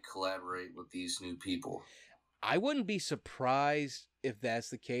try to collaborate with these new people. I wouldn't be surprised if that's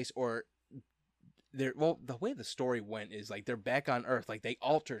the case, or the way the story went is like they're back on Earth, like they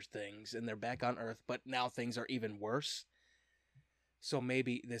altered things and they're back on Earth, but now things are even worse. So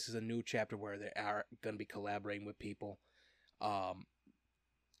maybe this is a new chapter where they are going to be collaborating with people,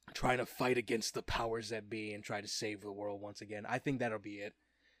 trying to fight against the powers that be and try to save the world once again. I think that'll be it.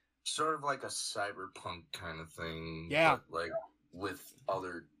 Sort of like a cyberpunk kind of thing. Yeah. But like with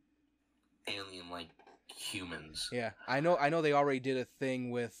other alien-like humans. Yeah, I know they already did a thing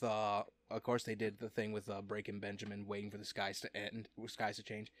with, of course they did the thing with Breaking Benjamin, waiting for the skies to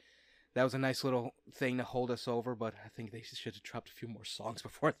change. That was a nice little thing to hold us over, but I think they should have dropped a few more songs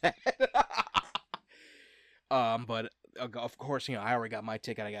before that. But of course, I already got my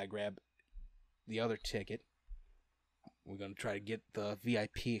ticket. I gotta grab the other ticket. We're gonna try to get the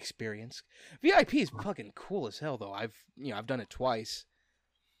VIP experience. VIP is fucking cool as hell, though. I've done it twice.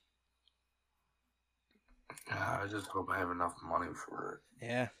 I just hope I have enough money for it.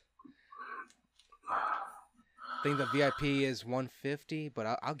 Yeah. I think the VIP is $150,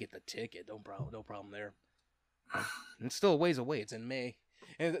 but I'll get the ticket. No problem there. It's still a ways away. It's in May.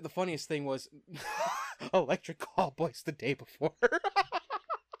 And the funniest thing was Electric Callboys the day before.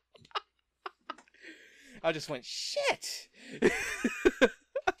 I just went, shit. I'm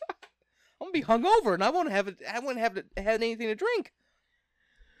gonna be hungover and I won't have anything to drink.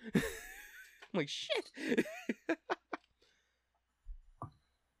 I'm like, shit.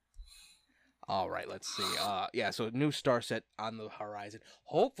 All right, let's see. Yeah, so new Starset on the horizon.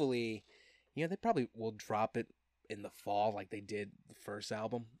 Hopefully, they probably will drop it in the fall like they did the first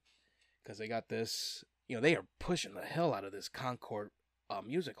album, because they got this. They are pushing the hell out of this Concord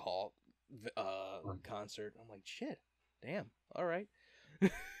Music Hall concert. I'm like, shit, damn. All right.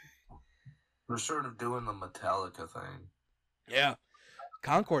 We're sort of doing the Metallica thing. Yeah,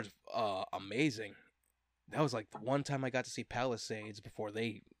 Concord's amazing. That was like the one time I got to see Palisades before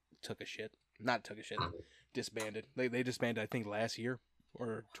they disbanded. They disbanded, I think, last year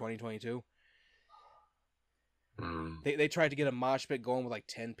or 2022. They tried to get a mosh pit going with like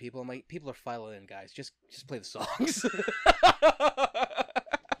 10 people. I'm like, people are filing in, guys. Just play the songs.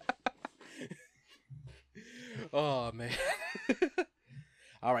 Oh man.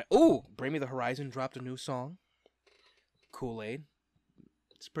 All right. Ooh, Bring Me the Horizon dropped a new song. Kool-Aid.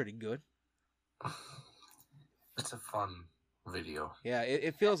 It's pretty good. It's a fun video. Yeah,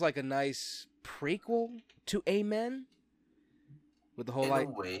 it feels like a nice prequel to Amen. With the whole in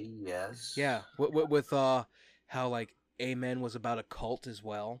a way, yes. Yeah, with how like Amen was about a cult as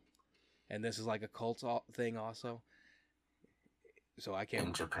well, and this is like a cult thing also. So I can't.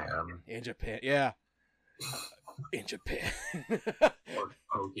 In Japan, yeah. In Japan. or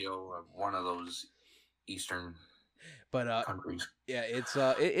Tokyo, one of those eastern countries. Yeah, it's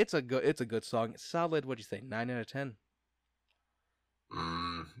a good song. It's solid. What'd you say? 9 out of 10.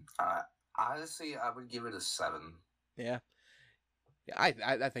 Honestly, I would give it a 7. Yeah. Yeah,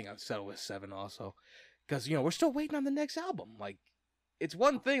 I think I'd settle with 7 also, because we're still waiting on the next album. Like, it's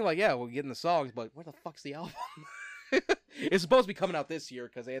one thing, like, yeah, we're getting the songs, but where the fuck's the album? It's supposed to be coming out this year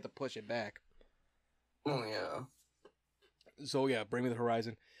because they had to push it back. Oh yeah. So yeah, Bring Me the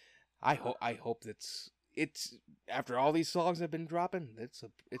Horizon. I hope it's after all these songs have been dropping, it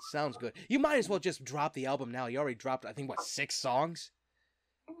sounds good. You might as well just drop the album now. You already dropped, I think, what, 6 songs?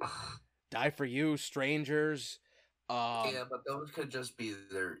 Die for You, Strangers. Yeah, but those could just be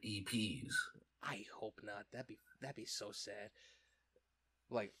their EPs. I hope not. That'd be so sad.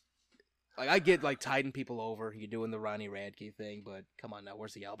 Like I get like tiding people over. You're doing the Ronnie Radke thing, but come on now,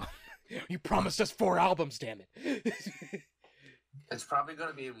 where's the album? You promised us 4 albums, damn it. It's probably going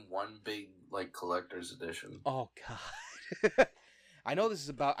to be in one big like collector's edition. Oh God. I know this is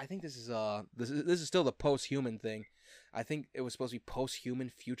about. I think this is still the post-human thing. I think it was supposed to be post-human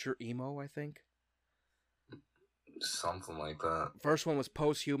future emo. I think something like that. First one was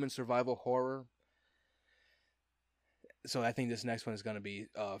post-human survival horror. So I think this next one is going to be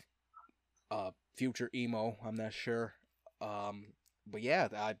future emo. I'm not sure. But yeah,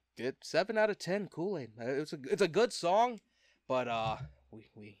 I did 7 out of 10. Kool-Aid. It's a good song, but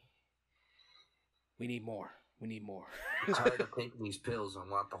we need more. We need more. I'm tired of taking these pills. I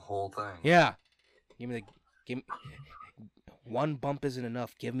want the whole thing. Yeah, give me one bump isn't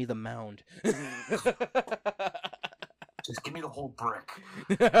enough. Give me the mound. Just give me the whole brick.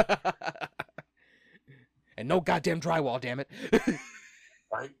 And no goddamn drywall, damn it.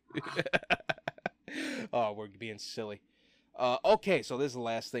 Right? Oh, we're being silly. Okay, so this is the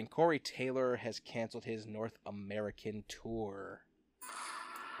last thing. Corey Taylor has canceled his North American tour.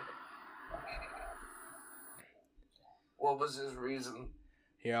 What was his reason?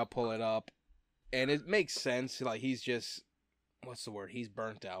 Here, I'll pull it up. And it makes sense. Like, he's just... What's the word? He's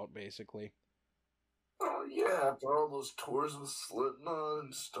burnt out, basically. Oh, yeah, after all those tours with Slipknot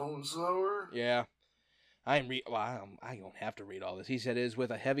and Stone Sour. Yeah. I don't have to read all this. He said, "It is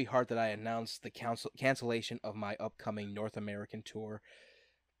with a heavy heart that I announce the cancellation of my upcoming North American tour.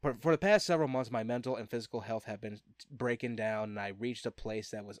 For the past several months, my mental and physical health have been breaking down, and I reached a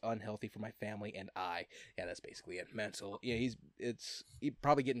place that was unhealthy for my family and I." Yeah, that's basically it. Mental. Yeah, he's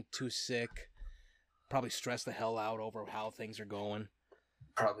probably getting too sick. Probably stressed the hell out over how things are going.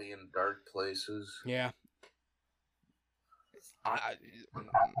 Probably in dark places. Yeah.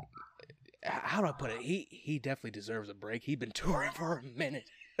 How do I put it? He definitely deserves a break. He's been touring for a minute.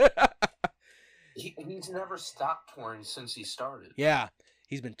 He's never stopped touring since he started. Yeah,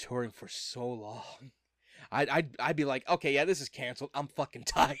 he's been touring for so long. I'd be like, okay, yeah, this is canceled. I'm fucking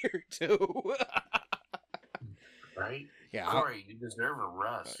tired too. Right? Yeah. Corey, you deserve a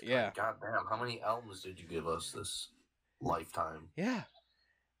rest. Yeah. God damn, how many albums did you give us this lifetime? Yeah.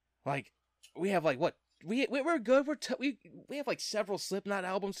 Like, we have like what? We're good. We have like several Slipknot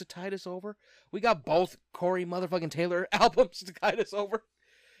albums to tide us over. We got both Corey motherfucking Taylor albums to tide us over.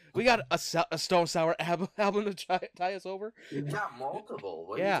 We got a Stone Sour album to tie us over. We got multiple.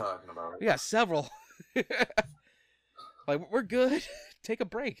 What Yeah. are you talking about? We got several. Like, we're good. Take a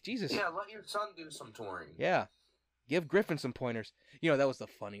break. Jesus. Yeah, let your son do some touring. Yeah. Give Griffin some pointers. You know, that was the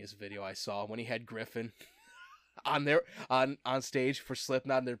funniest video I saw when he had Griffin on stage for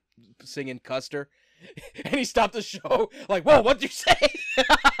Slipknot and they're singing Custer. And he stopped the show like, "Whoa, what'd you say?"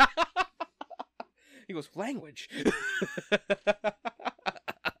 He goes, "Language."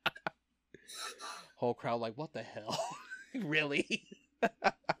 Whole crowd like, "What the hell?" Really?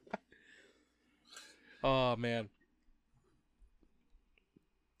 Oh, man.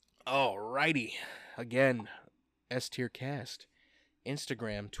 Alrighty. Again, S-TierCast.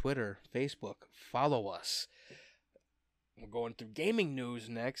 Instagram, Twitter, Facebook. Follow us. We're going through gaming news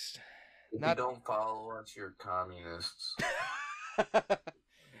next. If you don't follow us, you're communists.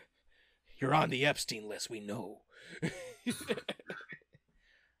 You're on the Epstein list, we know.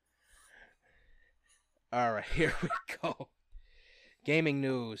 Alright, here we go. Gaming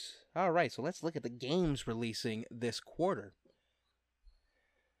news. Alright, so let's look at the games releasing this quarter.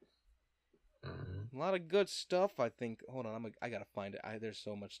 Mm-hmm. A lot of good stuff, I think. Hold on, I gotta find it. There's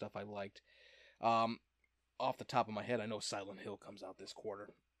so much stuff I liked. Off the top of my head, I know Silent Hill comes out this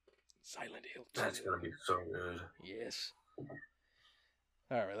quarter. Silent Hill 2. That's gonna be so good. Yes.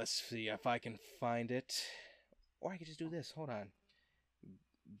 Alright, let's see if I can find it. Or I could just do this. Hold on.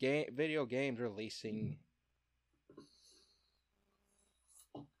 Video games releasing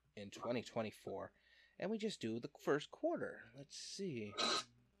in 2024. And we just do the first quarter. Let's see.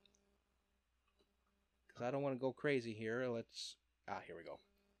 Because I don't want to go crazy here. Here we go.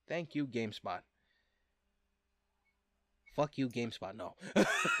 Thank you, GameSpot. Fuck you, GameSpot. No.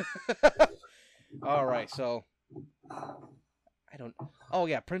 Alright, so... Oh,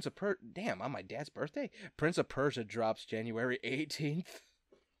 yeah, Prince of Persia... Damn, on my dad's birthday? Prince of Persia drops January 18th.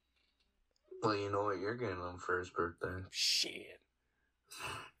 Well, you know what you're getting on for his birthday. Shit.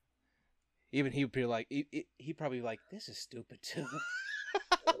 Even he would be like, he probably be like, this is stupid too.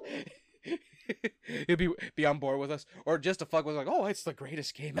 He'd be on board with us, or just to fuck with like, oh, it's the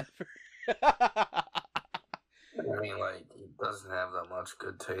greatest game ever. I mean, like, he doesn't have that much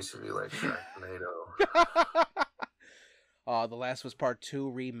good taste if you like Sharknado. The Last of Us Part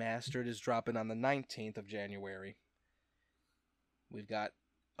 2 Remastered is dropping on the 19th of January. We've got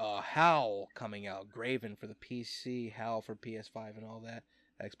Howl coming out. Graven for the PC, Howl for PS5 and all that.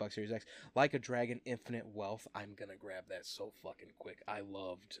 Xbox Series X. Like a Dragon Infinite Wealth. I'm gonna grab that so fucking quick. I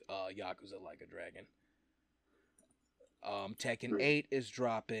loved Yakuza Like a Dragon. Tekken 8 is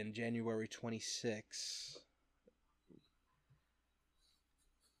dropping January 26th.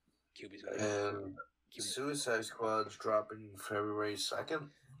 QB's gonna... And Suicide Squad's dropping February 2nd.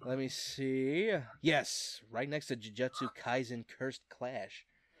 Let me see. Yes, right next to Jujutsu Kaisen Cursed Clash.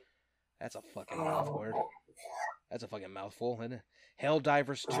 That's a fucking mouthword. That's a fucking mouthful, isn't it?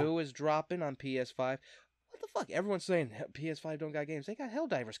 Helldivers 2 is dropping on PS5. What the fuck? Everyone's saying PS5 don't got games. They got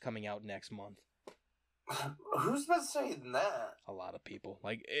Helldivers coming out next month. Who's been saying that? A lot of people.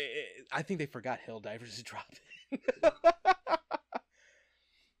 Like, I think they forgot Helldivers is dropping.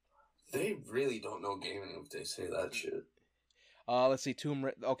 They really don't know gaming if they say that shit. Let's see. Tomb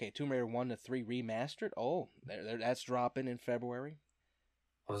Raider 1 to 3 remastered. Oh, that's dropping in February.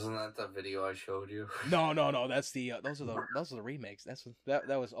 Wasn't that the video I showed you? No. That's the those are the remakes.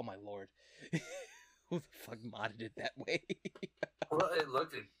 That was, oh my lord. Who the fuck modded it that way? Well, it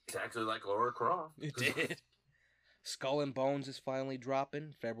looked exactly like Lara Croft. It did. Skull and Bones is finally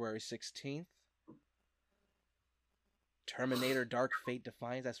dropping February 16th. Terminator Dark Fate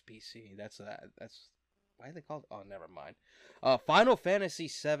Defiance, that's PC. That's why are they called? Oh, never mind. Final Fantasy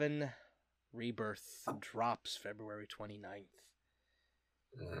VII Rebirth drops February 29th.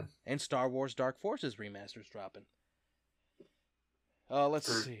 Mm-hmm. And Star Wars Dark Forces Remaster's dropping. Let's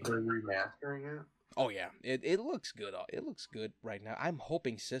see. They're remastering it? Oh yeah, it looks good. It looks good right now. I'm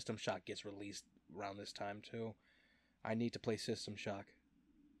hoping System Shock gets released around this time too. I need to play System Shock.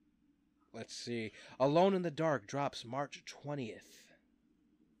 Let's see. Alone in the Dark drops March 20th.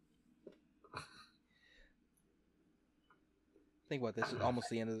 Think what, this is almost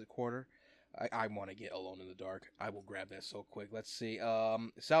the end of the quarter. I want to get Alone in the Dark. I will grab that so quick. Let's see.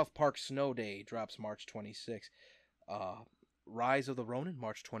 South Park Snow Day drops March 26th. Rise of the Ronin,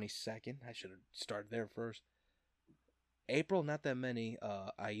 March 22nd. I should have started there first. April, not that many.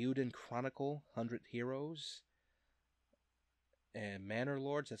 Ayuden Chronicle, 100 Heroes. And Manor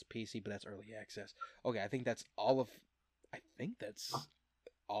Lords, that's PC, but that's early access. Okay, I think that's all of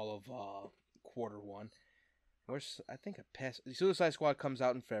quarter one. I think a pass. Suicide Squad comes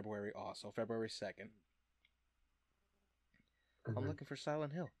out in February also, February 2nd. Mm-hmm. I'm looking for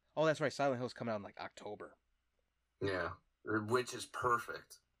Silent Hill. Oh, that's right, Silent Hill's coming out in like October. Yeah, which is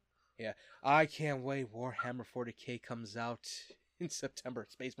perfect. Yeah, I can't wait. Warhammer 40k comes out in September.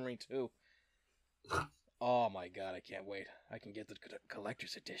 Space Marine 2. Oh my god, I can't wait. I can get the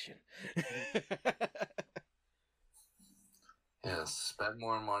collector's edition. Yeah, spend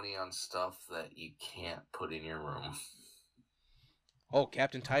more money on stuff that you can't put in your room. Oh,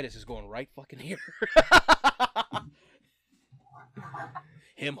 Captain Titus is going right fucking here.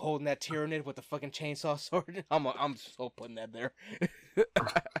 Him holding that Tyranid with the fucking chainsaw sword. I'm so putting that there.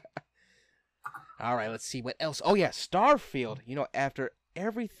 All right, let's see what else. Oh yeah, Starfield. You know, after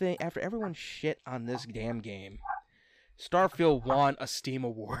everyone shit on this damn game, Starfield won a Steam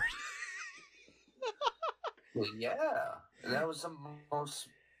award. Yeah, that was the most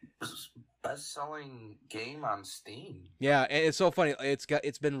best-selling game on Steam. Yeah, and it's so funny.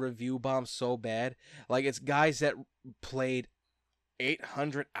 It's been review bombed so bad. Like, it's guys that played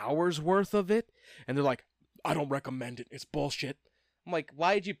 800 hours worth of it, and they're like, I don't recommend it. It's bullshit. I'm like,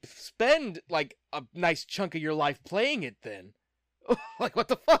 why did you spend like a nice chunk of your life playing it then? Like, what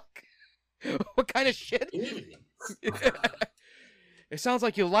the fuck? What kind of shit? It sounds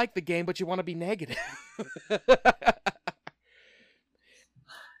like you like the game, but you want to be negative.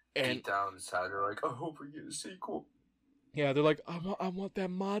 And deep down inside, they're like, I hope we get a sequel. Yeah, they're like, I want that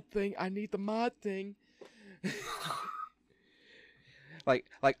mod thing. I need the mod thing. like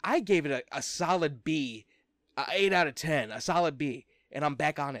I gave it a solid B, 8 out of 10, a solid B, and I'm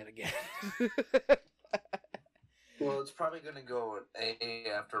back on it again. Well, it's probably going to go at A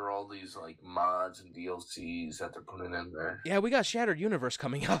after all these like mods and DLCs that they're putting in there. Yeah, we got Shattered Universe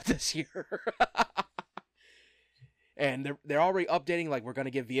coming out this year. And they're already updating, like, we're going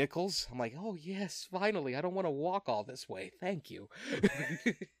to get vehicles. I'm like, oh, yes, finally. I don't want to walk all this way. Thank you.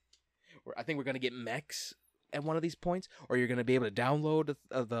 I think we're going to get mechs at one of these points, or you're going to be able to download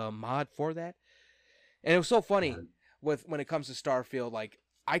the mod for that. And it was so funny when it comes to Starfield, like,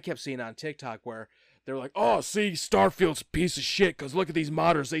 I kept seeing on TikTok where they're like, "Oh, see, Starfield's a piece of shit because look at these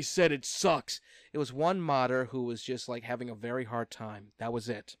modders. They said it sucks." It was one modder who was just like having a very hard time. That was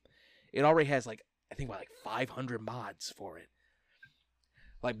it. It already has like I think about like 500 mods for it.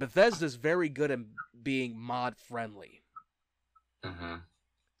 Like Bethesda's very good at being mod friendly. Mm-hmm.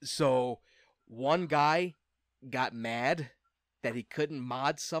 So one guy got mad that he couldn't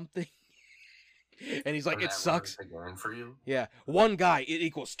mod something. And he's like, And it that sucks. ruins the game for you. Yeah. One guy, it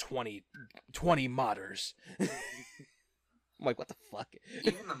equals 20 modders. I'm like, what the fuck?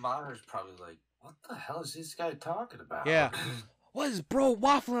 Even the modders probably like, what the hell is this guy talking about? Yeah. What is bro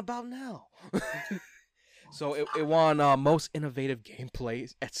waffling about now? So it won most innovative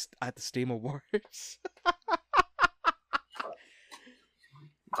gameplay at the Steam Awards.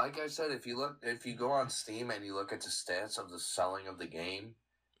 Like I said, if you go on Steam and you look at the stats of the selling of the game,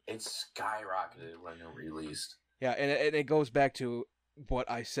 it's skyrocketed when it released. Yeah, and it goes back to what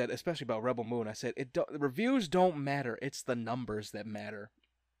I said, especially about Rebel Moon. I said reviews don't matter; it's the numbers that matter.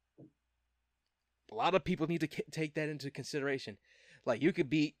 A lot of people need to take that into consideration. Like you could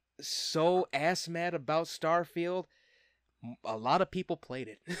be so ass mad about Starfield. A lot of people played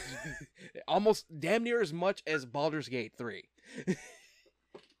it, almost damn near as much as Baldur's Gate 3.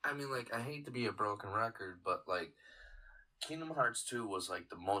 I mean, like, I hate to be a broken record, but like, Kingdom Hearts 2 was like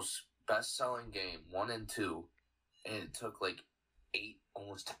the most best-selling game, 1 and 2, and it took like 8,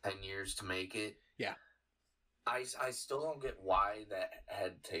 almost 10 years to make it. Yeah. I still don't get why that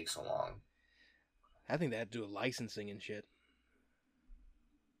had to take so long. I think that had to do with licensing and shit.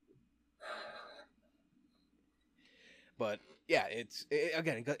 But yeah,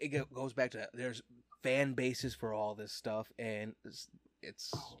 it goes back to that. There's fan bases for all this stuff, and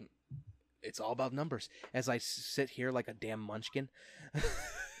it's all about numbers. As I sit here like a damn munchkin.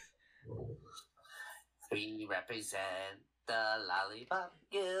 We represent the Lollipop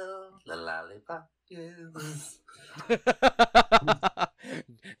Guild, the Lollipop Guild.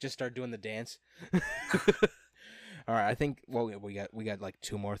 Just start doing the dance. All right, I think we got like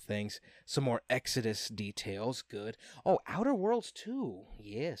 2 more things. Some more Exodus details. Good. Oh, Outer Worlds 2.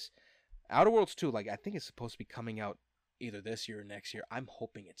 Yes. Outer Worlds 2, like I think it's supposed to be coming out either this year or next year. I'm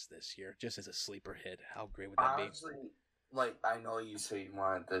hoping it's this year, just as a sleeper hit. How great would that Honestly, like, I know you say you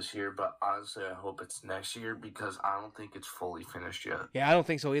want it this year, but honestly, I hope it's next year because I don't think it's fully finished yet. Yeah, I don't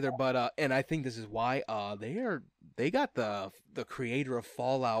think so either. But and I think this is why they got the creator of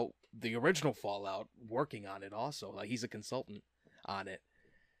Fallout, the original Fallout, working on it also. Like he's a consultant on it.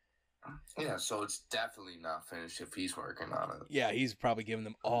 Yeah, so it's definitely not finished if he's working on it. Yeah, he's probably giving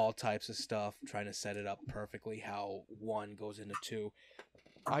them all types of stuff, trying to set it up perfectly how 1 goes into 2.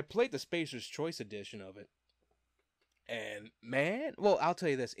 I played the Spacer's Choice edition of it. And man, well, I'll tell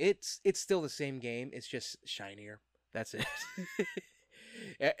you this, it's still the same game, it's just shinier. That's it.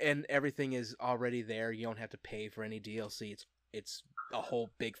 And everything is already there. You don't have to pay for any DLC. It's a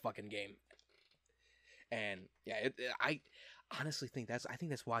whole big fucking game. And yeah, I honestly think that's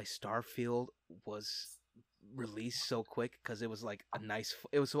why Starfield was released so quick, because it was like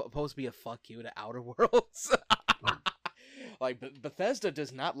it was supposed to be a fuck you to Outer Worlds. Like Bethesda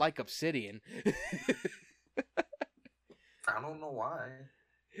does not like Obsidian. I don't know why.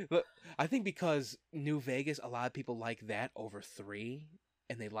 Look, I think because New Vegas, a lot of people like that over 3,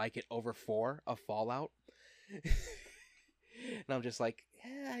 and they like it over 4 of Fallout. And I'm just like,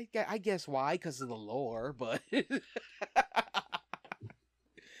 yeah, I guess why, because of the lore, but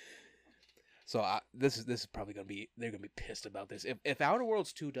so this is probably they're gonna be pissed about this. If Outer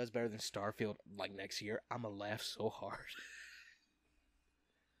Worlds 2 does better than Starfield like next year, I'm gonna laugh so hard.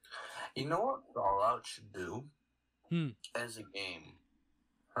 You know what Fallout should do? Hmm. As a game,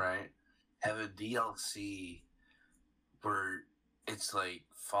 right? Have a DLC where it's like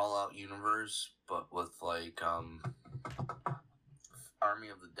Fallout universe, but with like Army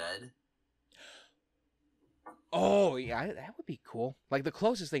of the Dead. Oh yeah, that would be cool. Like the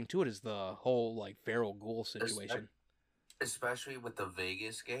closest thing to it is the whole like feral ghoul situation. Especially with the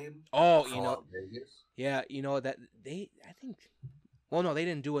Vegas game. Oh, Fallout Vegas. Yeah, that I think. Well, no, they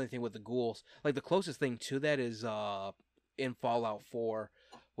didn't do anything with the ghouls. Like the closest thing to that is in Fallout 4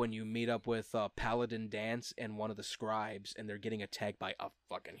 when you meet up with Paladin Dance and one of the scribes, and they're getting attacked by a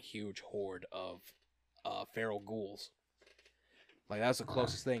fucking huge horde of feral ghouls. Like that's the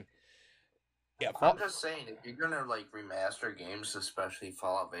closest thing. Yeah, I'm just saying, if you're gonna like remaster games, especially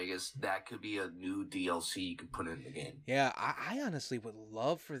Fallout Vegas, that could be a new DLC you could put in the game. Yeah, I honestly would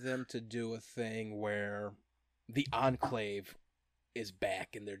love for them to do a thing where the Enclave is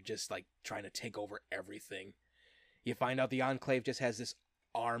back and they're just like trying to take over everything. You find out the Enclave just has this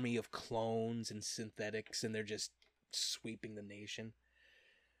army of clones and synthetics, and they're just sweeping the nation.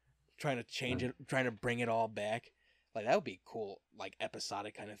 trying to change it, trying to bring it all back. Like, that would be cool, like,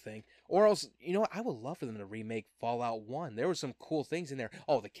 episodic kind of thing. Or else, you know what? I would love for them to remake Fallout 1. There were some cool things in there.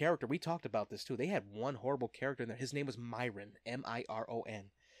 Oh, the character. We talked about this, too. They had one horrible character in there. His name was Myron.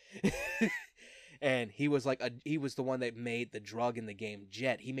 Myron. And he was like, he was the one that made the drug in the game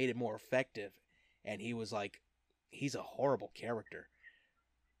Jet. He made it more effective. And he was like, he's a horrible character.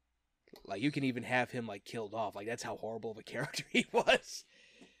 Like, you can even have him, like, killed off. Like, that's how horrible of a character he was.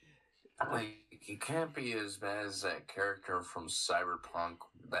 Like, he can't be as bad as that character from Cyberpunk,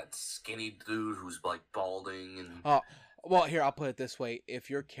 that skinny dude who's, like, balding and... Oh, well, here, I'll put it this way.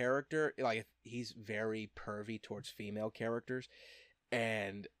 If your character, like, if he's very pervy towards female characters,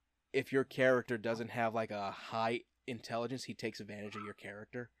 and if your character doesn't have, like, a high intelligence, he takes advantage of your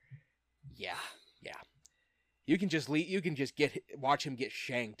character. Yeah. You can just watch him get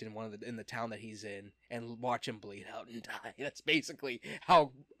shanked in the town that he's in, and watch him bleed out and die. That's basically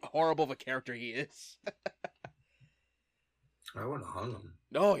how horrible of a character he is. I would have hung him.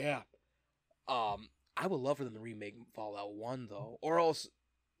 Oh yeah. I would love for them to remake Fallout 1 though,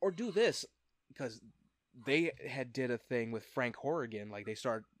 or do this, because they did a thing with Frank Horrigan. Like,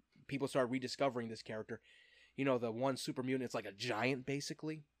 people started rediscovering this character. You know, the one super mutant. It's like a giant,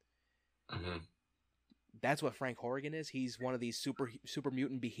 basically. Mm-hmm. That's what Frank Horrigan is. He's one of these super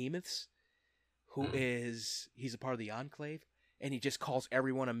mutant behemoths who he's a part of the Enclave, and he just calls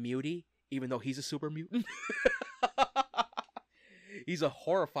everyone a mutie, even though he's a super mutant. He's a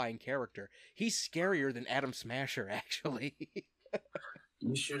horrifying character. He's scarier than Adam Smasher, actually.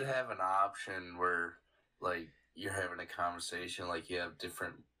 You should have an option where, like, you're having a conversation, like, you have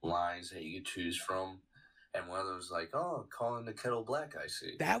different lines that you could choose from. And one of them was like, "Oh, calling the kettle black, I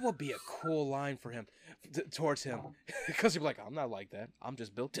see." That would be a cool line for him, towards him. Because he'd be like, "I'm not like that. I'm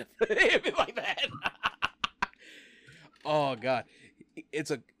just built different." He'd be like that. Oh, God.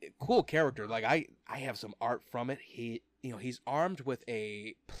 It's a cool character. Like, I have some art from it. He's armed with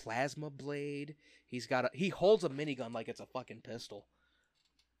a plasma blade. He holds a minigun like it's a fucking pistol.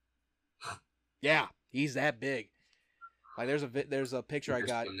 Yeah, he's that big. Like, there's a picture I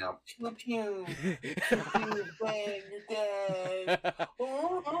got. Pew, pew. Pew, bang, you're dead.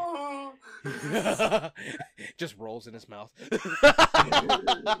 Just rolls in his mouth.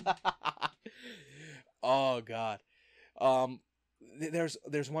 Oh God.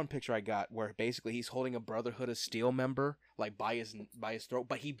 There's one picture I got where basically he's holding a Brotherhood of Steel member, like, by his throat,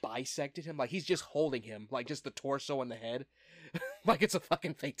 but he bisected him. Like, he's just holding him, like, just the torso and the head, like it's a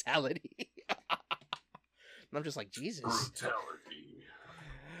fucking fatality. And I'm just like, Jesus. Brutality.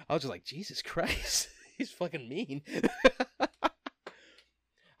 I was just like, Jesus Christ. He's fucking mean.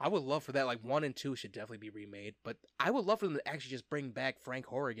 I would love for that. Like, 1 and 2 should definitely be remade. But I would love for them to actually just bring back Frank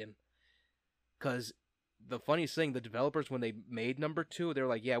Horrigan. Because the funniest thing, the developers, when they made number 2, they're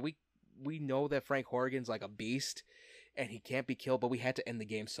like, yeah, we know that Frank Horrigan's like a beast. And he can't be killed, but we had to end the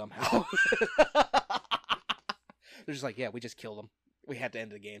game somehow. They're just like, yeah, we just killed him. We had to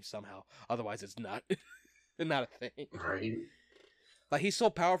end the game somehow. Otherwise, it's not... not a thing. Right. Like, he's so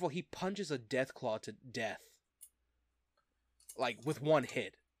powerful, he punches a death claw to death. Like, with one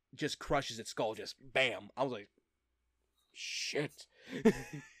hit. Just crushes its skull, just bam. I was like, shit.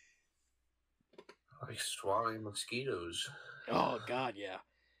 Like swallowing mosquitoes. Oh, God, yeah.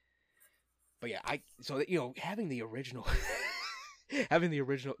 But yeah, having the original...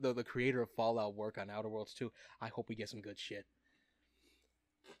 the creator of Fallout work on Outer Worlds 2, I hope we get some good shit.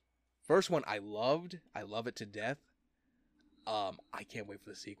 First one I loved. I love it to death. I can't wait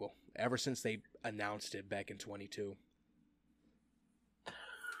for the sequel. Ever since they announced it back in 22.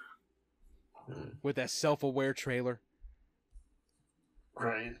 With that self-aware trailer.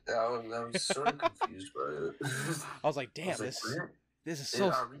 Right. I was sort of confused by it. I was like, damn, this is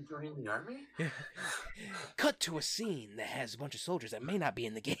so... Are we joining the army? Cut to a scene that has a bunch of soldiers that may not be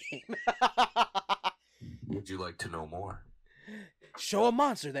in the game. Would you like to know more? Show a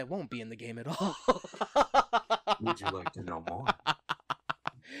monster that won't be in the game at all. Would you like to know more?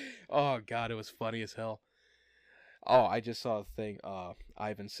 Oh, God, it was funny as hell. Oh, I just saw a thing.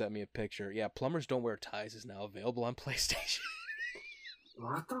 Ivan sent me a picture. Yeah, Plumbers Don't Wear Ties is now available on PlayStation.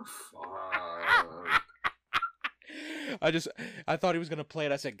 What the fuck? I thought he was going to play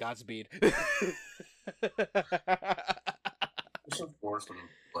it. I said, Godspeed. I should force him to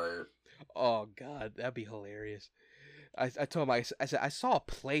play it. Oh, God, that'd be hilarious. I told him, I said, I saw a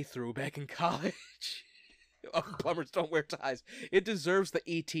playthrough back in college of Plumbers Don't Wear Ties. It deserves the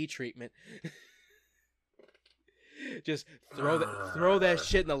E.T. treatment. Just throw that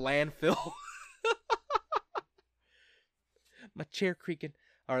shit in the landfill. My chair creaking.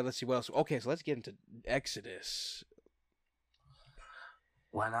 All right, let's see what else. Okay, so let's get into Exodus.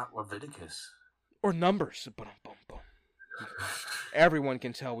 Why not Leviticus? Or Numbers. Boom, boom, boom. Everyone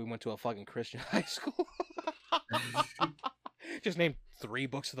can tell we went to a fucking Christian high school. Just name 3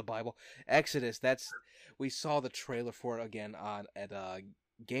 books of the Bible. Exodus. We saw the trailer for it again at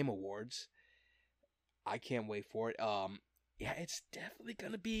Game Awards. I can't wait for it. Yeah, it's definitely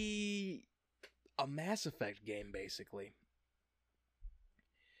gonna be a Mass Effect game, basically.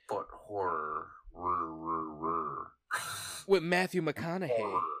 But horror. With Matthew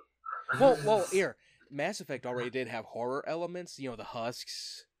McConaughey. Well, here, Mass Effect already did have horror elements. You know, the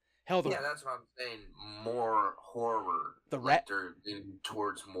husks. Hell, yeah, that's what I'm saying. More horror. The like they're leaning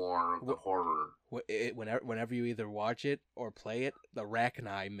towards more of the horror. Whenever you either watch it or play it, the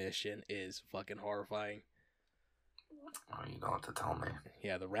Rachni mission is fucking horrifying. Oh, you don't have to tell me.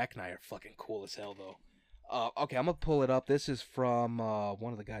 Yeah, the Rachni are fucking cool as hell, though. Okay, I'm gonna pull it up. This is from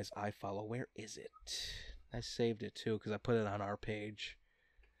one of the guys I follow. Where is it? I saved it too because I put it on our page.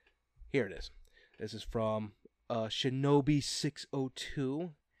 Here it is. This is from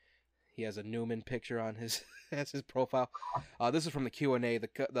Shinobi602. He has a Newman picture on his as his profile. This is from the Q&A.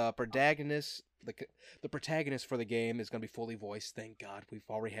 The protagonist for the game is gonna be fully voiced. Thank God. We've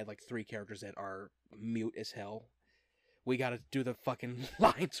already had like 3 characters that are mute as hell. We gotta do the fucking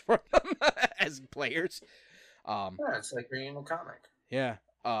lines for them as players. Yeah, it's like reading a comic. Yeah.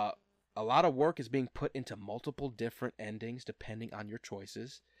 A lot of work is being put into multiple different endings depending on your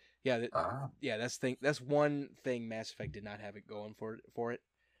choices. Yeah. Yeah. That's one thing Mass Effect did not have it going for it.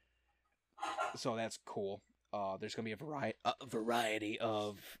 So that's cool. There's gonna be a variety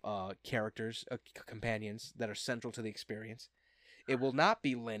of characters, companions that are central to the experience. It will not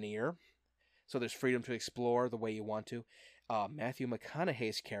be linear. So there's freedom to explore the way you want to. Matthew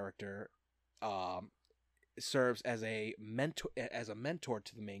McConaughey's character serves as a mentor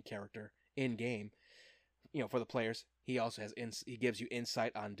to the main character in game. You know, for the players, he also has he gives you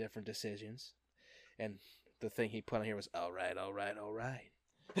insight on different decisions. And the thing he put on here was all right.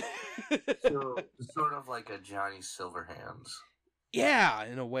 So sort of like a Johnny Silverhands. Yeah,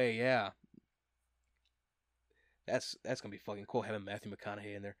 in a way, yeah. That's gonna be fucking cool having Matthew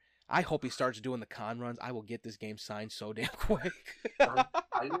McConaughey in there. I hope he starts doing the con runs. I will get this game signed so damn quick. I'm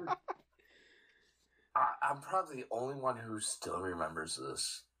probably the only one who still remembers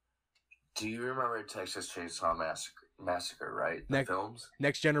this. Do you remember Texas Chainsaw Massacre, right? The films?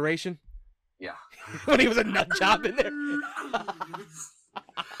 Next Generation? Yeah. When he was a nut job in there.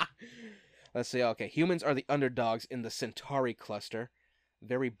 Let's see. Okay, humans are the underdogs in the Centauri cluster.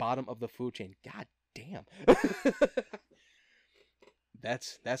 Very bottom of the food chain. God damn.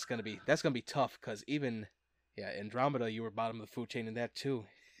 That's gonna be tough because even Andromeda, you were bottom of the food chain in that too.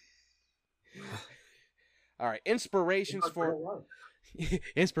 All right, inspirations for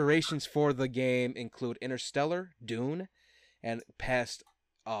the game include Interstellar, Dune, and past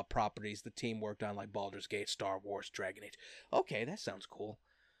properties the team worked on like Baldur's Gate, Star Wars, Dragon Age. Okay, that sounds cool.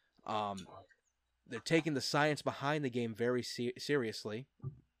 They're taking the science behind the game very seriously.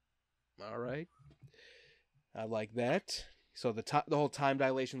 All right, I like that. So the whole time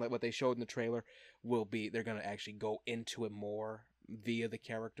dilation, like what they showed in the trailer, they're going to actually go into it more via the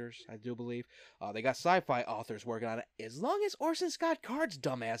characters, I do believe. They got sci-fi authors working on it. As long as Orson Scott Card's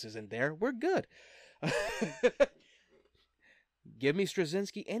dumbass isn't there, we're good. Give me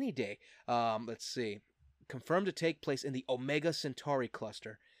Straczynski any day. Let's see. Confirmed to take place in the Omega Centauri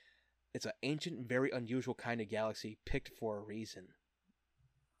cluster. It's an ancient, very unusual kind of galaxy picked for a reason.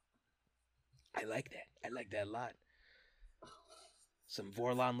 I like that. I like that a lot. Some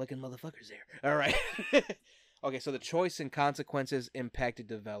Vorlon-looking motherfuckers there. All right. Okay, so the choice and consequences impacted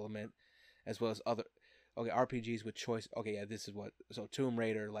development, as well as other... Okay, RPGs with choice... Okay, yeah, this is what... So Tomb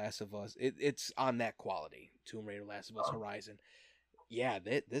Raider, Last of Us... It's on that quality. Tomb Raider, Last of Us, Horizon. Yeah,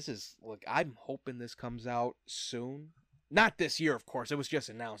 this is... Look, I'm hoping this comes out soon. Not this year, of course. It was just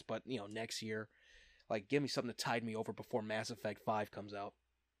announced, but, next year. Like, give me something to tide me over before Mass Effect 5 comes out.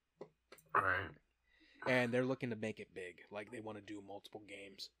 Right. And they're looking to make it big. Like, they want to do multiple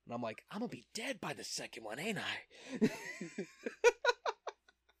games. And I'm like, I'm going to be dead by the second one, ain't I?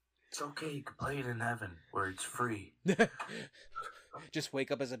 It's okay. You can play it in heaven, where it's free. Just wake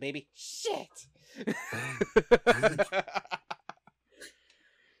up as a baby. Shit!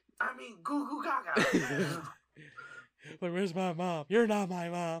 I mean, goo goo gaga. But where's my mom? You're not my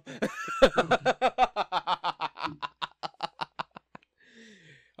mom.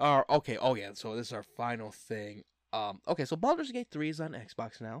 Okay. Oh yeah. So this is our final thing. Okay. So Baldur's Gate 3 is on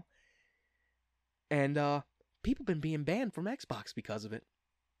Xbox now, and people been being banned from Xbox because of it.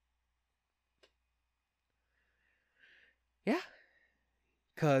 Yeah.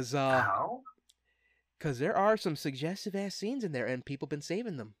 How? Because there are some suggestive ass scenes in there, and people been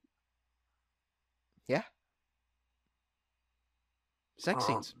saving them. Yeah. Sex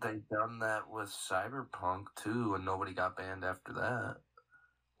scenes. They've done that with Cyberpunk too, and nobody got banned after that.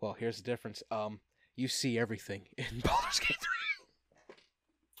 Well, here's the difference. You see everything in Baldur's Gate 3.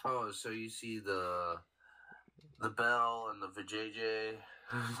 Oh, so you see the bell and the vajayjay.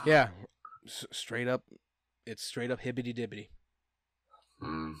 Yeah, straight up. It's straight up hibbity dibbity.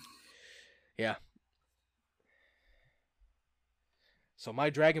 Yeah. So my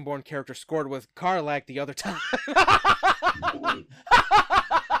Dragonborn character scored with Karlach the other time.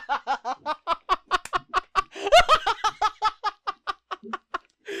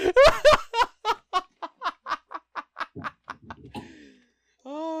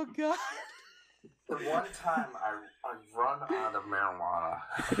 Oh God. The one time I run out of marijuana.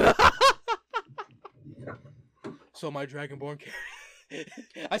 So my Dragonborn character.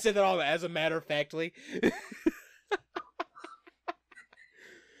 I said that all as a matter of factly.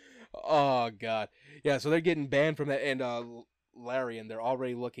 Oh God. Yeah, so they're getting banned from that, and Larian, they're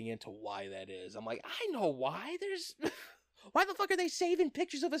already looking into why that is. I'm like, I know why. There's why the fuck are they saving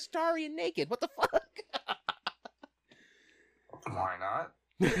pictures of Astarion naked? What the fuck? Why not?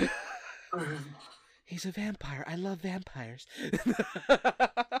 He's a vampire. I love vampires.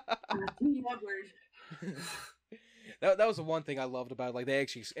 That was the one thing I loved about it. Like, they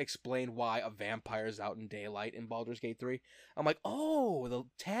actually explained why a vampire is out in daylight in Baldur's Gate 3. I'm like, oh, the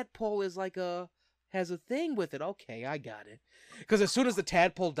tadpole is like has a thing with it. Okay, I got it. Because as soon as the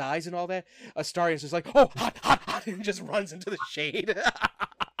tadpole dies and all that, Astarion's just like, oh, hot, hot, hot, and just runs into the shade.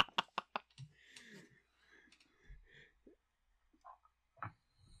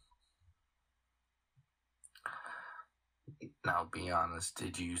 Now, be honest,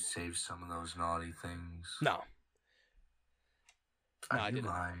 did you save some of those naughty things? No. No, I Are you didn't.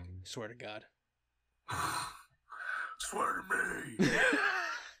 lying? Swear to God. Swear to me!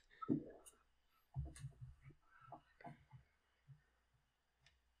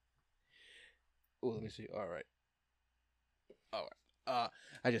 Oh, let me see. All right. I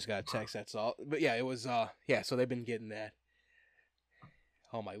just got a text, that's all. But yeah, it was, yeah, so they've been getting that.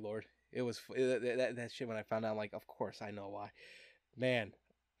 Oh, my Lord. It was, that shit when I found out, I'm like, of course I know why. Man,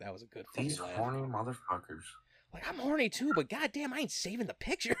 that was a good fucking These laugh. horny motherfuckers. Like, I'm horny too, but goddamn, I ain't saving the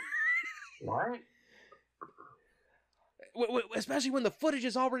picture. What? Especially when the footage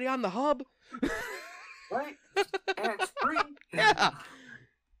is already on the hub. Right? And it's free. Yeah.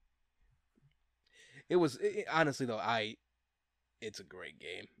 It was, honestly though, it's a great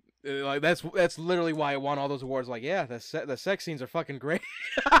game. Like, that's literally why it won all those awards. Like, yeah, the sex scenes are fucking great.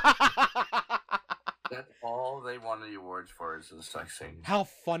 That's all they won the awards for is the sex scenes. How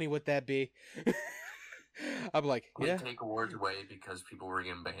funny would that be? I'm like, yeah. We take awards away because people were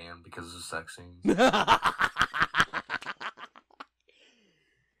getting banned because of the sex scenes.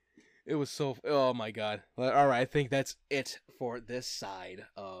 It was so, oh my God. All right, I think that's it for this side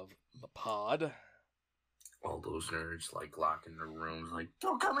of the pod. All those nerds, like, locking their rooms, like,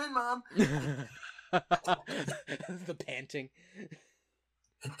 don't come in, Mom! The panting.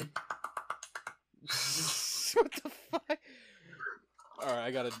 What the fuck? Alright,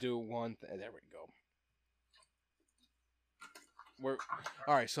 I gotta do one thing. There we go.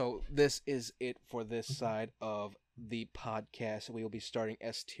 Alright, so this is it for this side of the podcast. We will be starting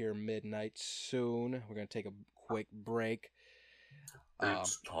S-Tier Midnight soon. We're gonna take a quick break.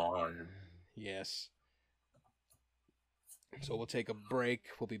 It's time. Yes. So we'll take a break.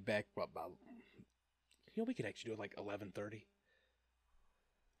 We'll be back about, we could actually do it like 11:30.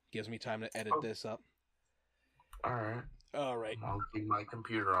 Gives me time to edit this up. Alright. Alright. I'll keep my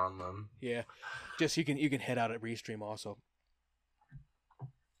computer on then. Yeah. Just you can head out at Restream also.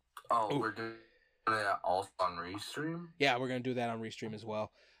 Oh, ooh. We're doing that also on Restream? Yeah, we're gonna do that on Restream as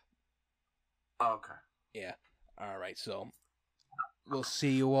well. Okay. Yeah. Alright, so we'll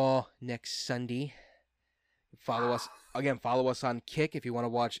see you all next Sunday. Follow us on Kick if you want to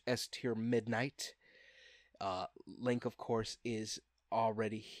watch S-Tier Midnight. Link, of course, is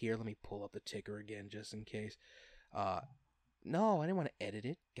already here. Let me pull up the ticker again just in case. No, I didn't want to edit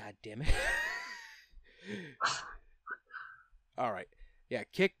it. God damn it. All right. Yeah,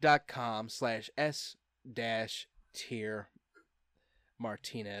 kick.com/S-Tier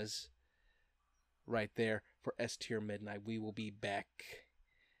Martinez. Right there for S-Tier Midnight. We will be back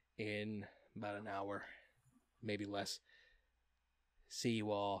in about an hour. Maybe less. See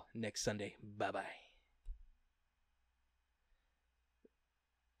you all next Sunday. Bye-bye.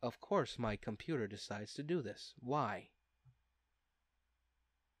 Of course my computer decides to do this. Why?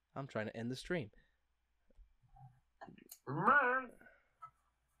 I'm trying to end the stream.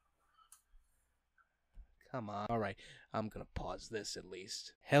 Come on. All right, I'm going to pause this at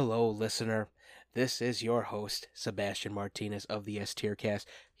least. Hello, listener. This is your host, Sebastian Martinez of the S-TierCast,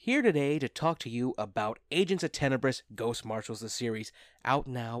 here today to talk to you about Agents of Tenebris Ghost Marshals, the series, out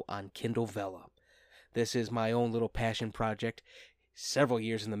now on Kindle Vella. This is my own little passion project, several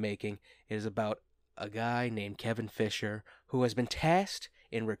years in the making. It is about a guy named Kevin Fisher who has been tasked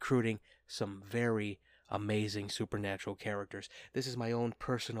in recruiting some very amazing supernatural characters. This is my own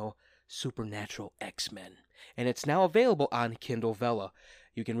personal supernatural X-Men, and it's now available on Kindle Vella.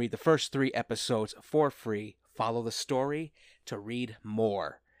 You can read the first 3 episodes for free, follow the story to read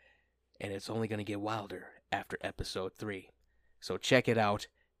more, and it's only going to get wilder after episode 3. So check it out,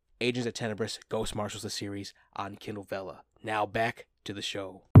 Agents of Tenebris Ghost Marshals, the series, on Kindle Vella. Now back to the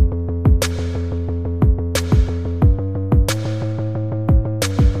show.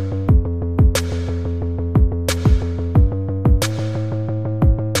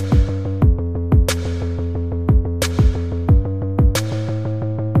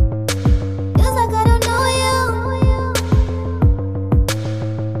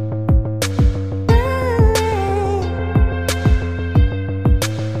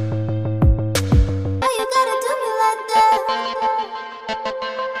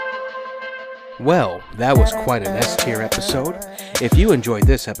 Well, that was quite an S-Tier episode. If you enjoyed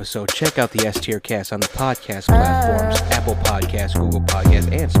this episode, check out the S-TierCast on the podcast platforms, Apple Podcasts, Google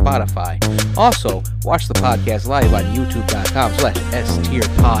Podcasts, and Spotify. Also, watch the podcast live on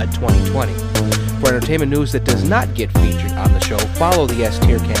youtube.com/STierPod2020. For entertainment news that does not get featured on the show, follow the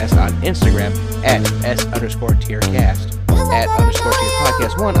S-TierCast on Instagram at S_TierCast, at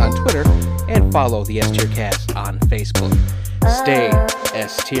 _TierPodcast1 on Twitter, and follow the S-TierCast on Facebook. Stay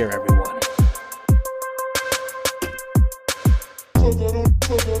S-Tier, everyone.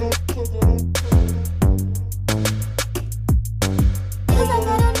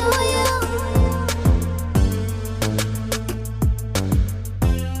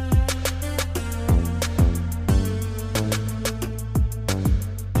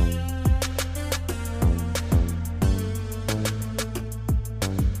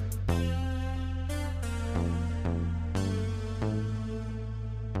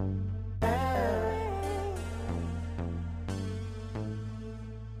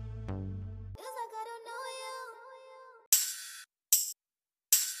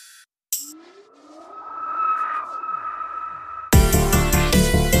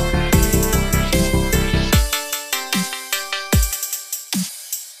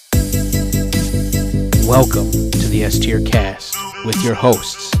 Welcome to the S-TierCast with your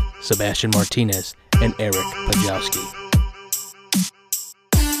hosts, Sebastian Martinez and Eric Pajowski.